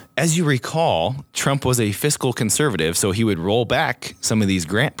 As you recall, Trump was a fiscal conservative, so he would roll back some of these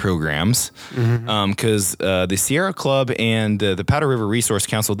grant programs because the Sierra Club and the Powder River Resource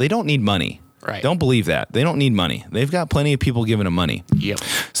Council, they don't need money. Right. Don't believe that. They don't need money. They've got plenty of people giving them money. Yep.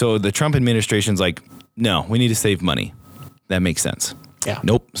 So the Trump administration's like, no, we need to save money. That makes sense. Yeah.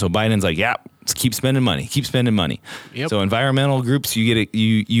 Nope. So Biden's like, yeah, let's keep spending money. Keep spending money. Yep. So environmental groups,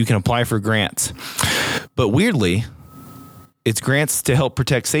 you can apply for grants. But weirdly, it's grants to help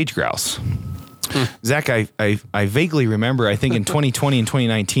protect sage grouse. Zach, I vaguely remember, I think in 2020 and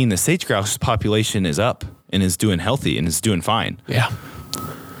 2019, the sage grouse population is up and is doing healthy and is doing fine. Yeah.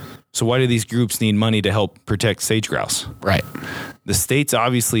 So why do these groups need money to help protect sage grouse? Right. The state's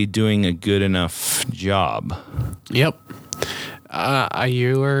obviously doing a good enough job. Yep.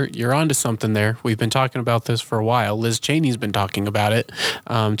 You're onto something there. We've been talking about this for a while. Liz Cheney's been talking about it.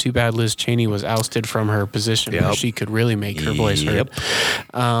 Too bad Liz Cheney was ousted from her position where she could really make her voice heard.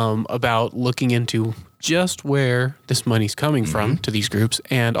 About looking into just where this money's coming from to these groups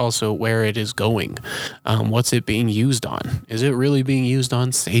and also where it is going. What's it being used on? Is it really being used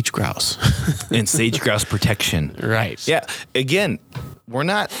on sage grouse? And sage grouse protection. Right. Yeah. Again,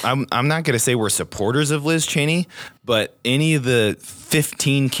 I'm not going to say we're supporters of Liz Cheney, but any of the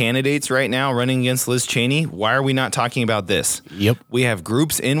 15 candidates right now running against Liz Cheney, why are we not talking about this? Yep. We have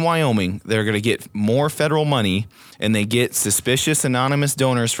groups in Wyoming that are going to get more federal money and they get suspicious anonymous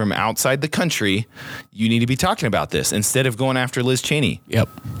donors from outside the country. You need to be talking about this instead of going after Liz Cheney. Yep.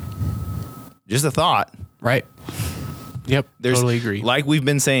 Just a thought. Right. Yep, totally agree. Like we've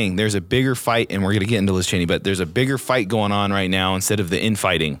been saying, there's a bigger fight, and we're going to get into Liz Cheney, but there's a bigger fight going on right now instead of the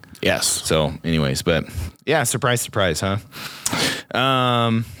infighting. Yes. So anyways, but yeah, surprise, huh?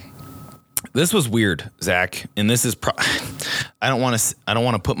 This was weird, Zach, and this is I don't want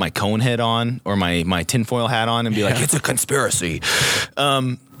to put my cone head on or my tinfoil hat on and be like, it's a conspiracy.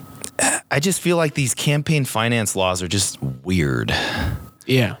 I just feel like these campaign finance laws are just weird.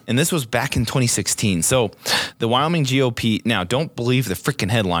 Yeah. And this was back in 2016. So the Wyoming GOP, now don't believe the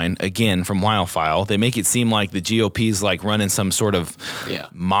freaking headline again from Wildfile. They make it seem like the GOP is like running some sort of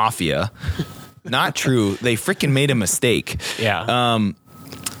mafia. Not true. They freaking made a mistake. Yeah.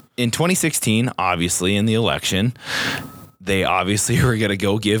 In 2016, obviously in the election, they obviously were going to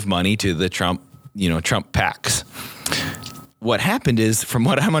go give money to the Trump PACs. What happened is, from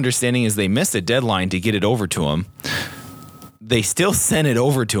what I'm understanding, is they missed a deadline to get it over to them. They still sent it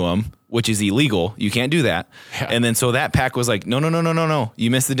over to him, which is illegal. You can't do that. Yeah. And then so that PAC was like, no.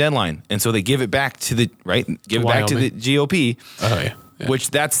 You missed the deadline. And so they give it back to the GOP. Oh, yeah. Yeah.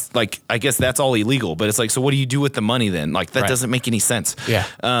 Which that's like, I guess that's all illegal. But it's like, so what do you do with the money then? Like that doesn't make any sense. Yeah.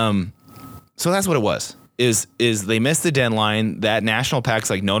 So that's what it was. Is they missed the deadline. That national PAC's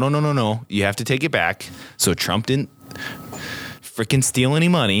like, no. You have to take it back. So Trump didn't freaking steal any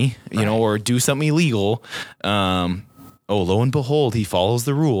money, or do something illegal. Lo and behold, he follows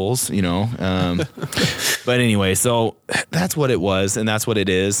the rules, But anyway, so that's what it was, and that's what it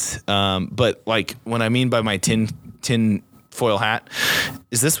is. But like, what I mean by my tin foil hat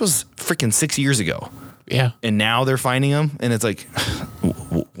is this was freaking 6 years ago. Yeah. And now they're finding him, and it's like,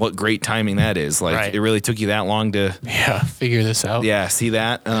 what great timing that is. Like, It really took you that long to figure this out. Yeah, see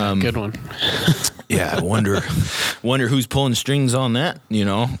that? Good one. Yeah, I wonder who's pulling strings on that,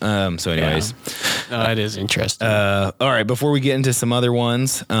 So anyways. No, that is interesting. All right, before we get into some other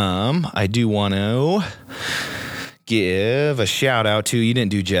ones, I do want to give a shout out to, you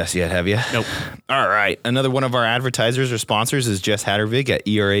didn't do Jess yet, have you? Nope. All right. Another one of our advertisers or sponsors is Jess Hattervig at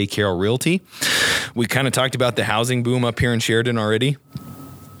ERA Carroll Realty. We kind of talked about the housing boom up here in Sheridan already.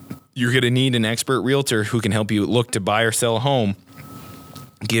 You're going to need an expert realtor who can help you look to buy or sell a home.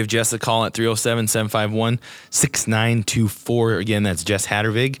 Give Jess a call at 307-751-6924. Again, that's Jess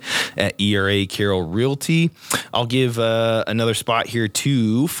Hattervig at ERA Carroll Realty. I'll give another spot here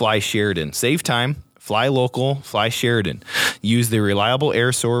to Fly Sheridan. Save time. Fly local, fly Sheridan. Use the reliable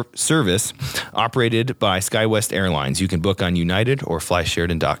air service operated by SkyWest Airlines. You can book on United or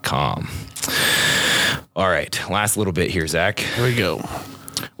FlySheridan.com. All right, last little bit here, Zach. Here we go.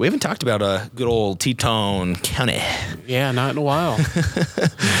 We haven't talked about a good old Teton County. Yeah, not in a while.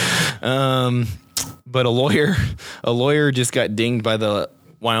 But a lawyer just got dinged by the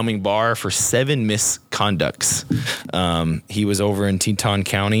Wyoming bar for 7 misconducts. He was over in Teton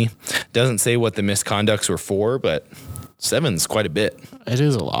County. Doesn't say what the misconducts were for, but 7's quite a bit. It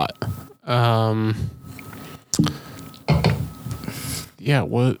is a lot. Yeah,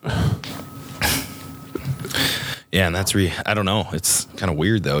 what? Yeah, and that's I don't know. It's kind of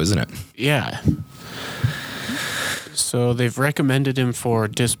weird though, isn't it? Yeah. So they've recommended him for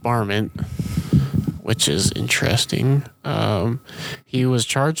disbarment, which is interesting. He was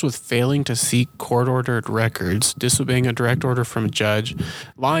charged with failing to seek court-ordered records, disobeying a direct order from a judge,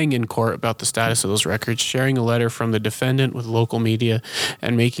 lying in court about the status of those records, sharing a letter from the defendant with local media,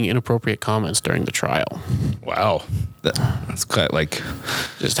 and making inappropriate comments during the trial. Wow. That's quite like...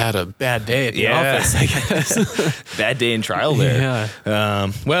 Just had a bad day at the office, I guess. Bad day in trial there.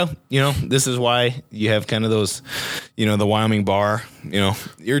 Yeah. Well, this is why you have kind of those, the Wyoming bar,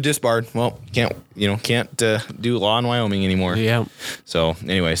 you're disbarred. Well, can't do law in Wyoming anymore. Yeah. So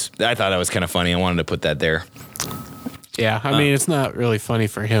anyways, I thought that was kind of funny. I wanted to put that there. Yeah, I mean, it's not really funny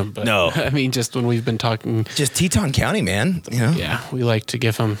for him, but no. I mean, just when we've been talking, just Teton County, man. Yeah, we like to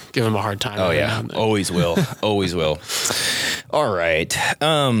give him a hard time. Oh yeah, always will, always will. All right,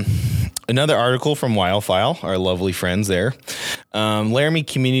 another article from WildFile, our lovely friends there, Laramie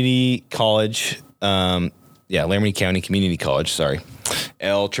Community College, Laramie County Community College. Sorry,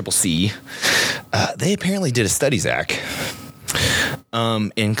 LCCC. They apparently did a study, Zach,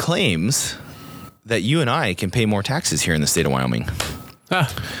 and claims that you and I can pay more taxes here in the state of Wyoming.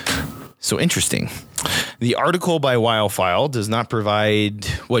 So interesting. The article by WildFile does not provide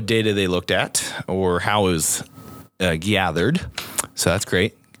what data they looked at or how it was gathered. So that's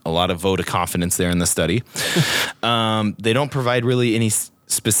great. A lot of vote of confidence there in the study. They don't provide really any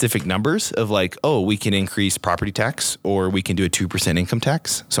specific numbers of like, oh, we can increase property tax or we can do a 2% income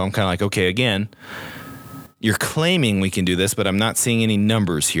tax. So I'm kind of like, okay, again, you're claiming we can do this, but I'm not seeing any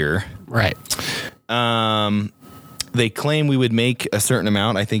numbers here. Right. They claim we would make a certain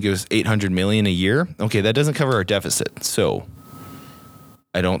amount. I think it was $800 million a year. Okay, that doesn't cover our deficit. So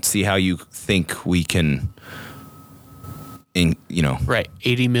I don't see how you think we can, Right,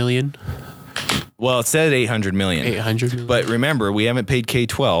 80 million. Well, it said 800 million. 800 million. But remember, we haven't paid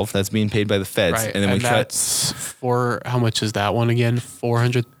K-12. That's being paid by the feds. Right. And then that's for, how much is that one again?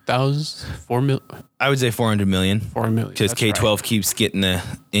 400,000? 4 million? I would say 400 million. 4 million. Because K-12 keeps getting the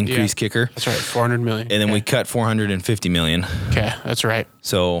increased kicker. That's right, 400 million. And then we cut 450 million. Okay, that's right.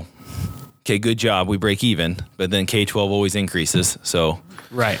 So, good job. We break even. But then K-12 always increases. So,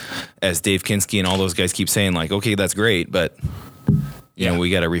 right. As Dave Kinski and all those guys keep saying, like, okay, that's great, but...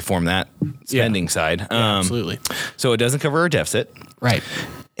 we got to reform that spending side. Absolutely. So it doesn't cover our deficit. Right.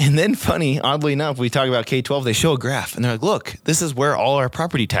 And then oddly enough, we talk about K-12, they show a graph and they're like, look, this is where all our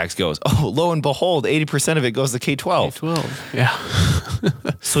property tax goes. Oh, lo and behold, 80% of it goes to K-12. K-12, yeah.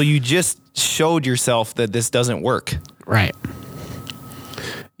 So you just showed yourself that this doesn't work. Right.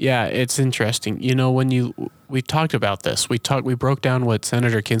 Yeah, it's interesting. When we talked about this, we broke down what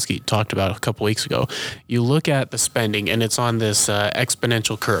Senator Kinski talked about a couple weeks ago. You look at the spending and it's on this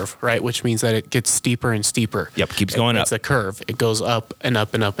exponential curve, right? Which means that it gets steeper and steeper. Yep, keeps going up. It's a curve. It goes up and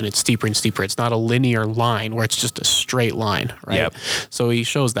up and up and it's steeper and steeper. It's not a linear line where it's just a straight line, right? Yep. So he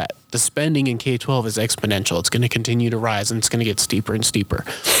shows that the spending in K-12 is exponential. It's going to continue to rise and it's going to get steeper and steeper.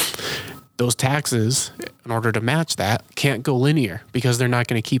 Those taxes, in order to match that, can't go linear because they're not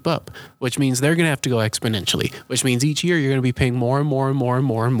going to keep up, which means they're going to have to go exponentially, which means each year you're going to be paying more and more and more and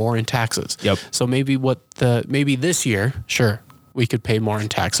more and more in taxes. Yep. So maybe this year, sure, we could pay more in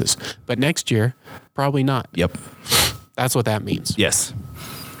taxes, but next year, probably not. Yep. That's what that means. Yes.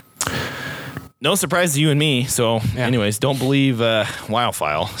 No surprise to you and me. So, anyways, don't believe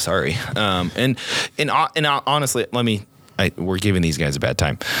WildFile. Sorry. And honestly, we're giving these guys a bad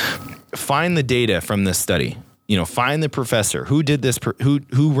time. Find the data from this study. Find the professor who did this,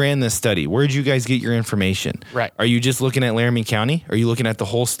 who ran this study. Where did you guys get your information? Right. Are you just looking at Laramie County? Are you looking at the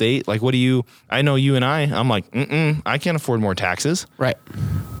whole state? Like, I know you and I'm like, I can't afford more taxes. Right.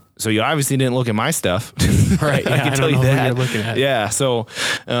 So you obviously didn't look at my stuff. Right. Yeah, I can tell you know that. What you're looking at. Yeah. So,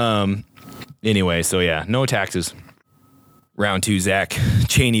 anyway, no taxes. Round 2, Zach.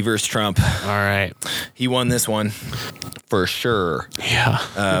 Cheney versus Trump. All right. He won this one for sure.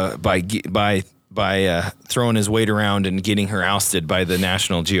 Yeah. By throwing his weight around and getting her ousted by the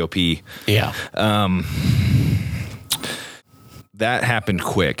national GOP. Yeah. that happened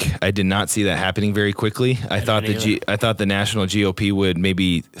quick. I did not see that happening very quickly. I thought the national GOP would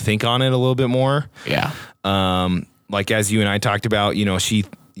maybe think on it a little bit more. Yeah. Like as you and I talked about, she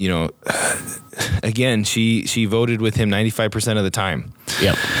again, she voted with him 95% of the time.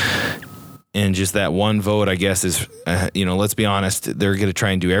 Yep. And just that one vote, I guess, is, let's be honest, they're going to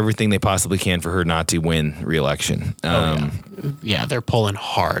try and do everything they possibly can for her not to win re-election. Yeah, they're pulling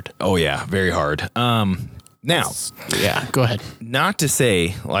hard. Oh, yeah, very hard. Now, yeah, go ahead. Not to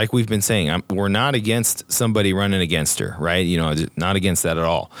say, like we've been saying, we're not against somebody running against her, right? Not against that at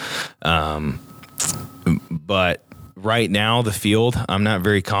all. But right now, the field, I'm not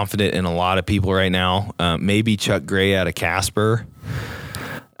very confident in a lot of people right now. Maybe Chuck Gray out of Casper.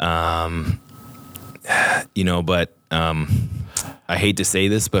 But I hate to say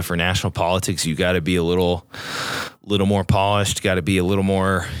this, but for national politics, you got to be a little more polished, got to be a little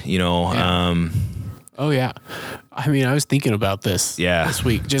more, Oh, yeah. I mean, I was thinking about this this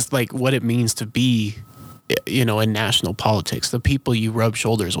week, just like what it means to be, in national politics, the people you rub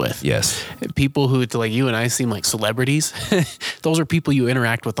shoulders with. Yes. People who, like you and I, seem like celebrities. Those are people you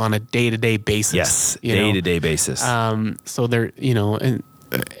interact with on a day-to-day basis. Yes, day-to-day basis. So they're,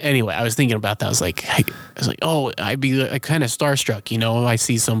 and anyway, I was thinking about that. I was like, I'd be kind of starstruck. I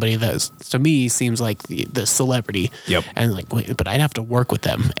see somebody that to me seems like the celebrity. Yep. And like, wait, but I'd have to work with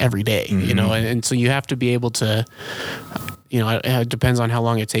them every day, and so you have to be able to, it depends on how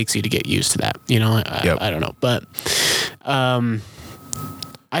long it takes you to get used to that. I don't know, but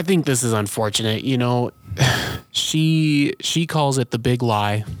I think this is unfortunate. She calls it the big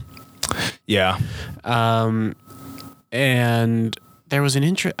lie. Yeah. And there was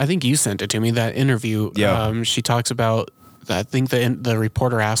I think you sent it to me, that interview. Yeah. She talks about, I think the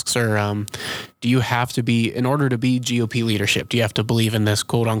reporter asks her, do you have to be, in order to be GOP leadership, do you have to believe in this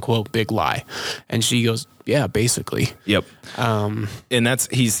quote unquote big lie? And she goes, yeah, basically. Yep. And that's,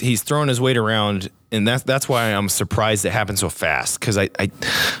 he's throwing his weight around, and that's why I'm surprised it happened so fast. Cause I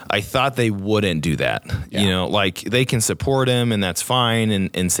thought they wouldn't do that, like they can support him and that's fine.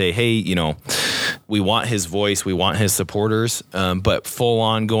 And say, hey, we want his voice, we want his supporters. But full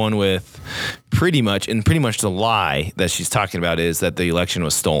on going with pretty much the lie that she's talking about is that the election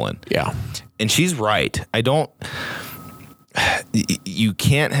was stolen. Yeah. And she's right. You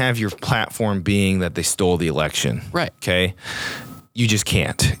can't have your platform being that they stole the election. Right. Okay. You just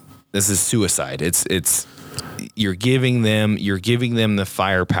can't. This is suicide. It's you're giving them the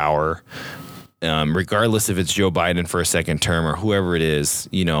firepower, regardless if it's Joe Biden for a second term or whoever it is,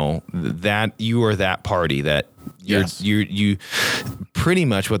 that you are that party that you pretty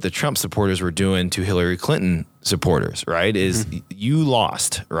much what the Trump supporters were doing to Hillary Clinton supporters, right? Is you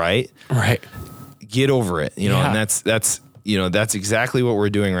lost, right? Right. Get over it, and that's exactly what we're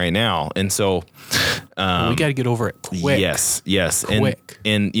doing right now. And so we got to get over it quick. Yes. Quick.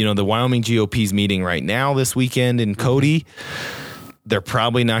 And the Wyoming GOP's meeting right now this weekend in Cody. They're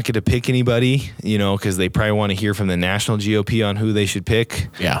probably not going to pick anybody, because they probably want to hear from the national GOP on who they should pick.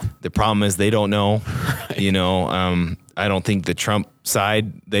 Yeah. The problem is they don't know, I don't think the Trump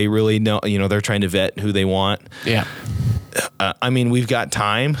side, they really know, they're trying to vet who they want. Yeah. We've got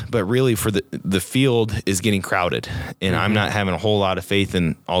time, but really for the field is getting crowded, and I'm not having a whole lot of faith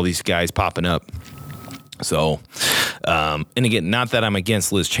in all these guys popping up. So, and again, not that I'm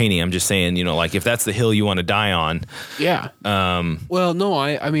against Liz Cheney. I'm just saying, like if that's the hill you want to die on. Yeah. Well, no,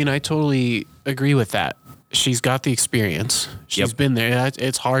 I totally agree with that. She's got the experience. She's been there.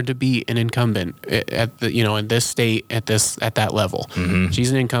 It's hard to be an incumbent at the, in this state at that level. Mm-hmm. She's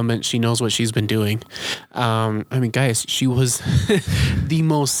an incumbent. She knows what she's been doing. Guys, she was the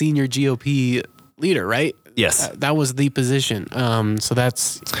most senior GOP leader, right? Yes. That was the position. So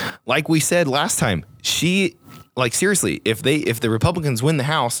that's like we said last time. Seriously, if the Republicans win the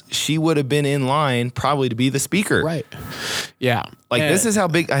House, she would have been in line probably to be the speaker. Right. Yeah. This is how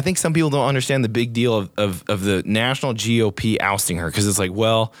big, I think some people don't understand the big deal of the national GOP ousting her. Cause it's like,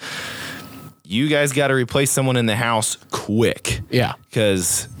 well, you guys got to replace someone in the House quick. Yeah.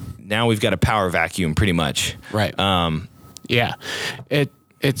 Cause now we've got a power vacuum pretty much. Right. Yeah.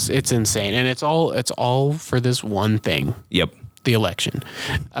 It's insane. And it's all for this one thing. Yep. The election.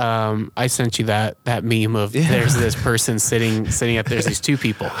 I sent you that meme of there's this person sitting at, there's these two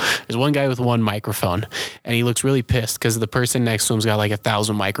people. There's one guy with one microphone, and he looks really pissed because the person next to him's got like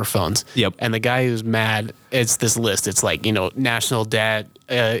 1,000 microphones. Yep. And the guy who's mad, it's this list. It's like, national debt,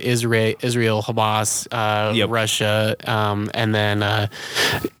 Israel, Hamas, Russia, and then,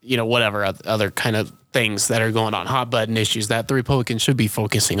 whatever other kind of things that are going on, hot button issues that the Republicans should be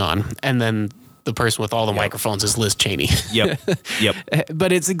focusing on. And then the person with all the microphones is Liz Cheney. Yep.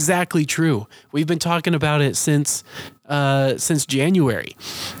 But it's exactly true. We've been talking about it since since January.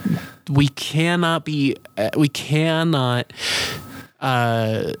 We cannot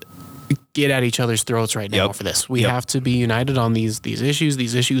get at each other's throats right now for this. We have to be united on these issues.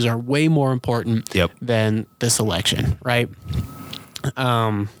 These issues are way more important than this election, right?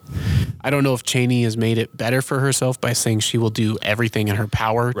 I don't know if Cheney has made it better for herself by saying she will do everything in her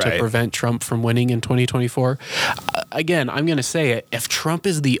power to prevent Trump from winning in 2024. Again, I'm going to say it. If Trump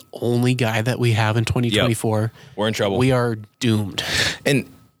is the only guy that we have in 2024, we're in trouble. We are doomed. And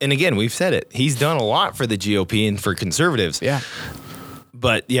again, we've said it. He's done a lot for the GOP and for conservatives. Yeah.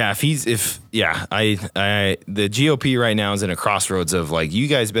 But yeah, the GOP right now is in a crossroads of like, you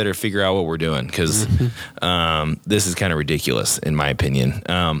guys better figure out what we're doing, because this is kind of ridiculous in my opinion.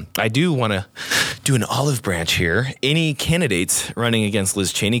 I do want to do an olive branch here. Any candidates running against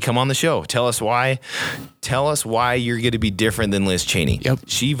Liz Cheney, come on the show. Tell us why. Tell us why you're going to be different than Liz Cheney. Yep.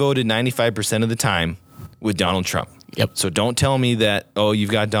 She voted 95% of the time with Donald Trump. Yep. So don't tell me that, oh,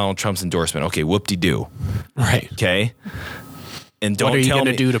 you've got Donald Trump's endorsement. Okay, whoop-de-doo. Right. Okay. And don't what are you going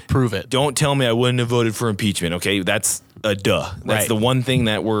to do to prove it? Don't tell me I wouldn't have voted for impeachment. Okay, that's a duh. That's the one thing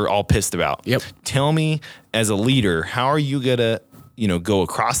that we're all pissed about. Yep. Tell me, as a leader, how are you gonna, go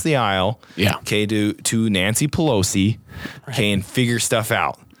across the aisle? Yeah. Okay, to Nancy Pelosi. Okay, and figure stuff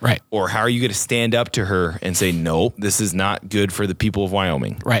out. Right. Or how are you going to stand up to her and say, nope, this is not good for the people of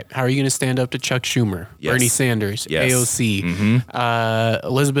Wyoming? Right. How are you going to stand up to Chuck Schumer, Bernie Sanders, AOC,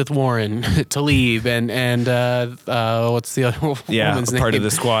 Elizabeth Warren, Tlaib, and what's the other woman's name? Part of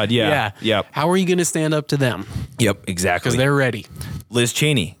the squad. Yeah. Yep. How are you going to stand up to them? Yep, exactly. Because they're ready. Liz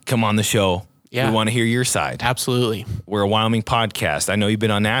Cheney, come on the show. Yeah. We want to hear your side. Absolutely. We're a Wyoming podcast. I know you've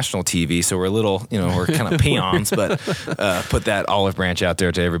been on national TV, so we're a little, we're kind of peons, but put that olive branch out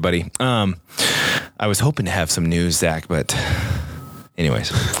there to everybody. I was hoping to have some news, Zach, but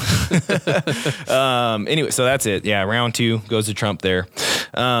anyways. Anyway, so that's it. Yeah, round 2 goes to Trump there.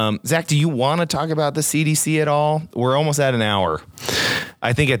 Zach, do you want to talk about the CDC at all? We're almost at an hour.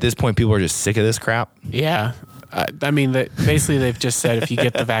 I think at this point, people are just sick of this crap. Yeah. I mean, basically they've just said if you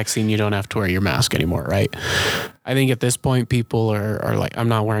get the vaccine, you don't have to wear your mask anymore, right? I think at this point, people are like, I'm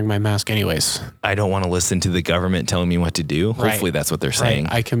not wearing my mask anyways. I don't want to listen to the government telling me what to do. Right. Hopefully that's what they're saying.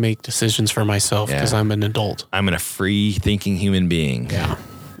 I can make decisions for myself because I'm an adult. I'm a free thinking human being.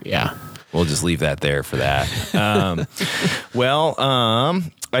 Yeah. We'll just leave that there for that.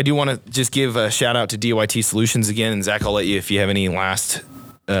 I do want to just give a shout out to DYT Solutions again. And Zach, I'll let you, if you have any last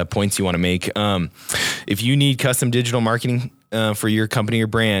points you want to make. If you need custom digital marketing for your company or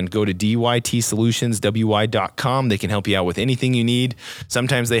brand, go to dytsolutions.com. They can help you out with anything you need.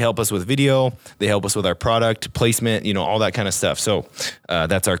 Sometimes they help us with video. They help us with our product placement, all that kind of stuff. So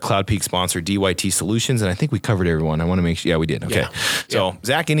that's our Cloud Peak sponsor, DYT Solutions. And I think we covered everyone. I want to make sure. Yeah, we did. Okay. Yeah. So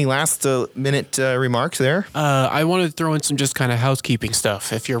Zach, any last minute remarks there? I want to throw in some just kind of housekeeping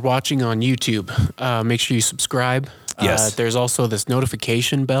stuff. If you're watching on YouTube, make sure you subscribe. Yes. There's also this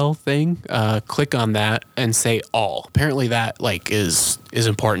notification bell thing. Click on that and say all. Apparently that is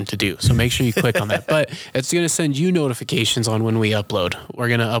important to do. So make sure you click on that. But it's going to send you notifications on when we upload. We're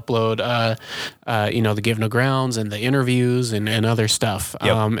going to upload, the Give No Grounds and the interviews and other stuff.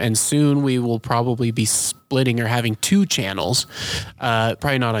 Yep. And soon we will probably be splitting or having 2 channels,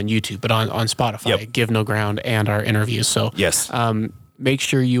 probably not on YouTube, but on Spotify, Yep. Give No Ground and our interviews. So yes. Make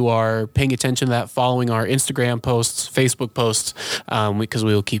sure you are paying attention to that, following our Instagram posts, Facebook posts, because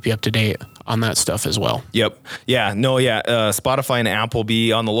we will keep you up to date on that stuff as well. Yep. Yeah. No. Yeah. Spotify and Apple,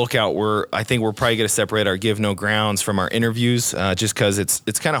 be on the lookout. I think we're probably going to separate our Give No Grounds from our interviews, just because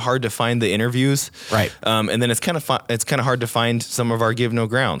it's kind of hard to find the interviews, right? And then it's kind of hard to find some of our Give No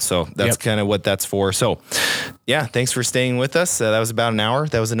Grounds. So that's kind of what that's for. So, yeah. Thanks for staying with us. That was about an hour.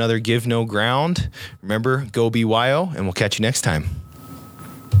 That was another Give No Ground. Remember, go BYO, and we'll catch you next time.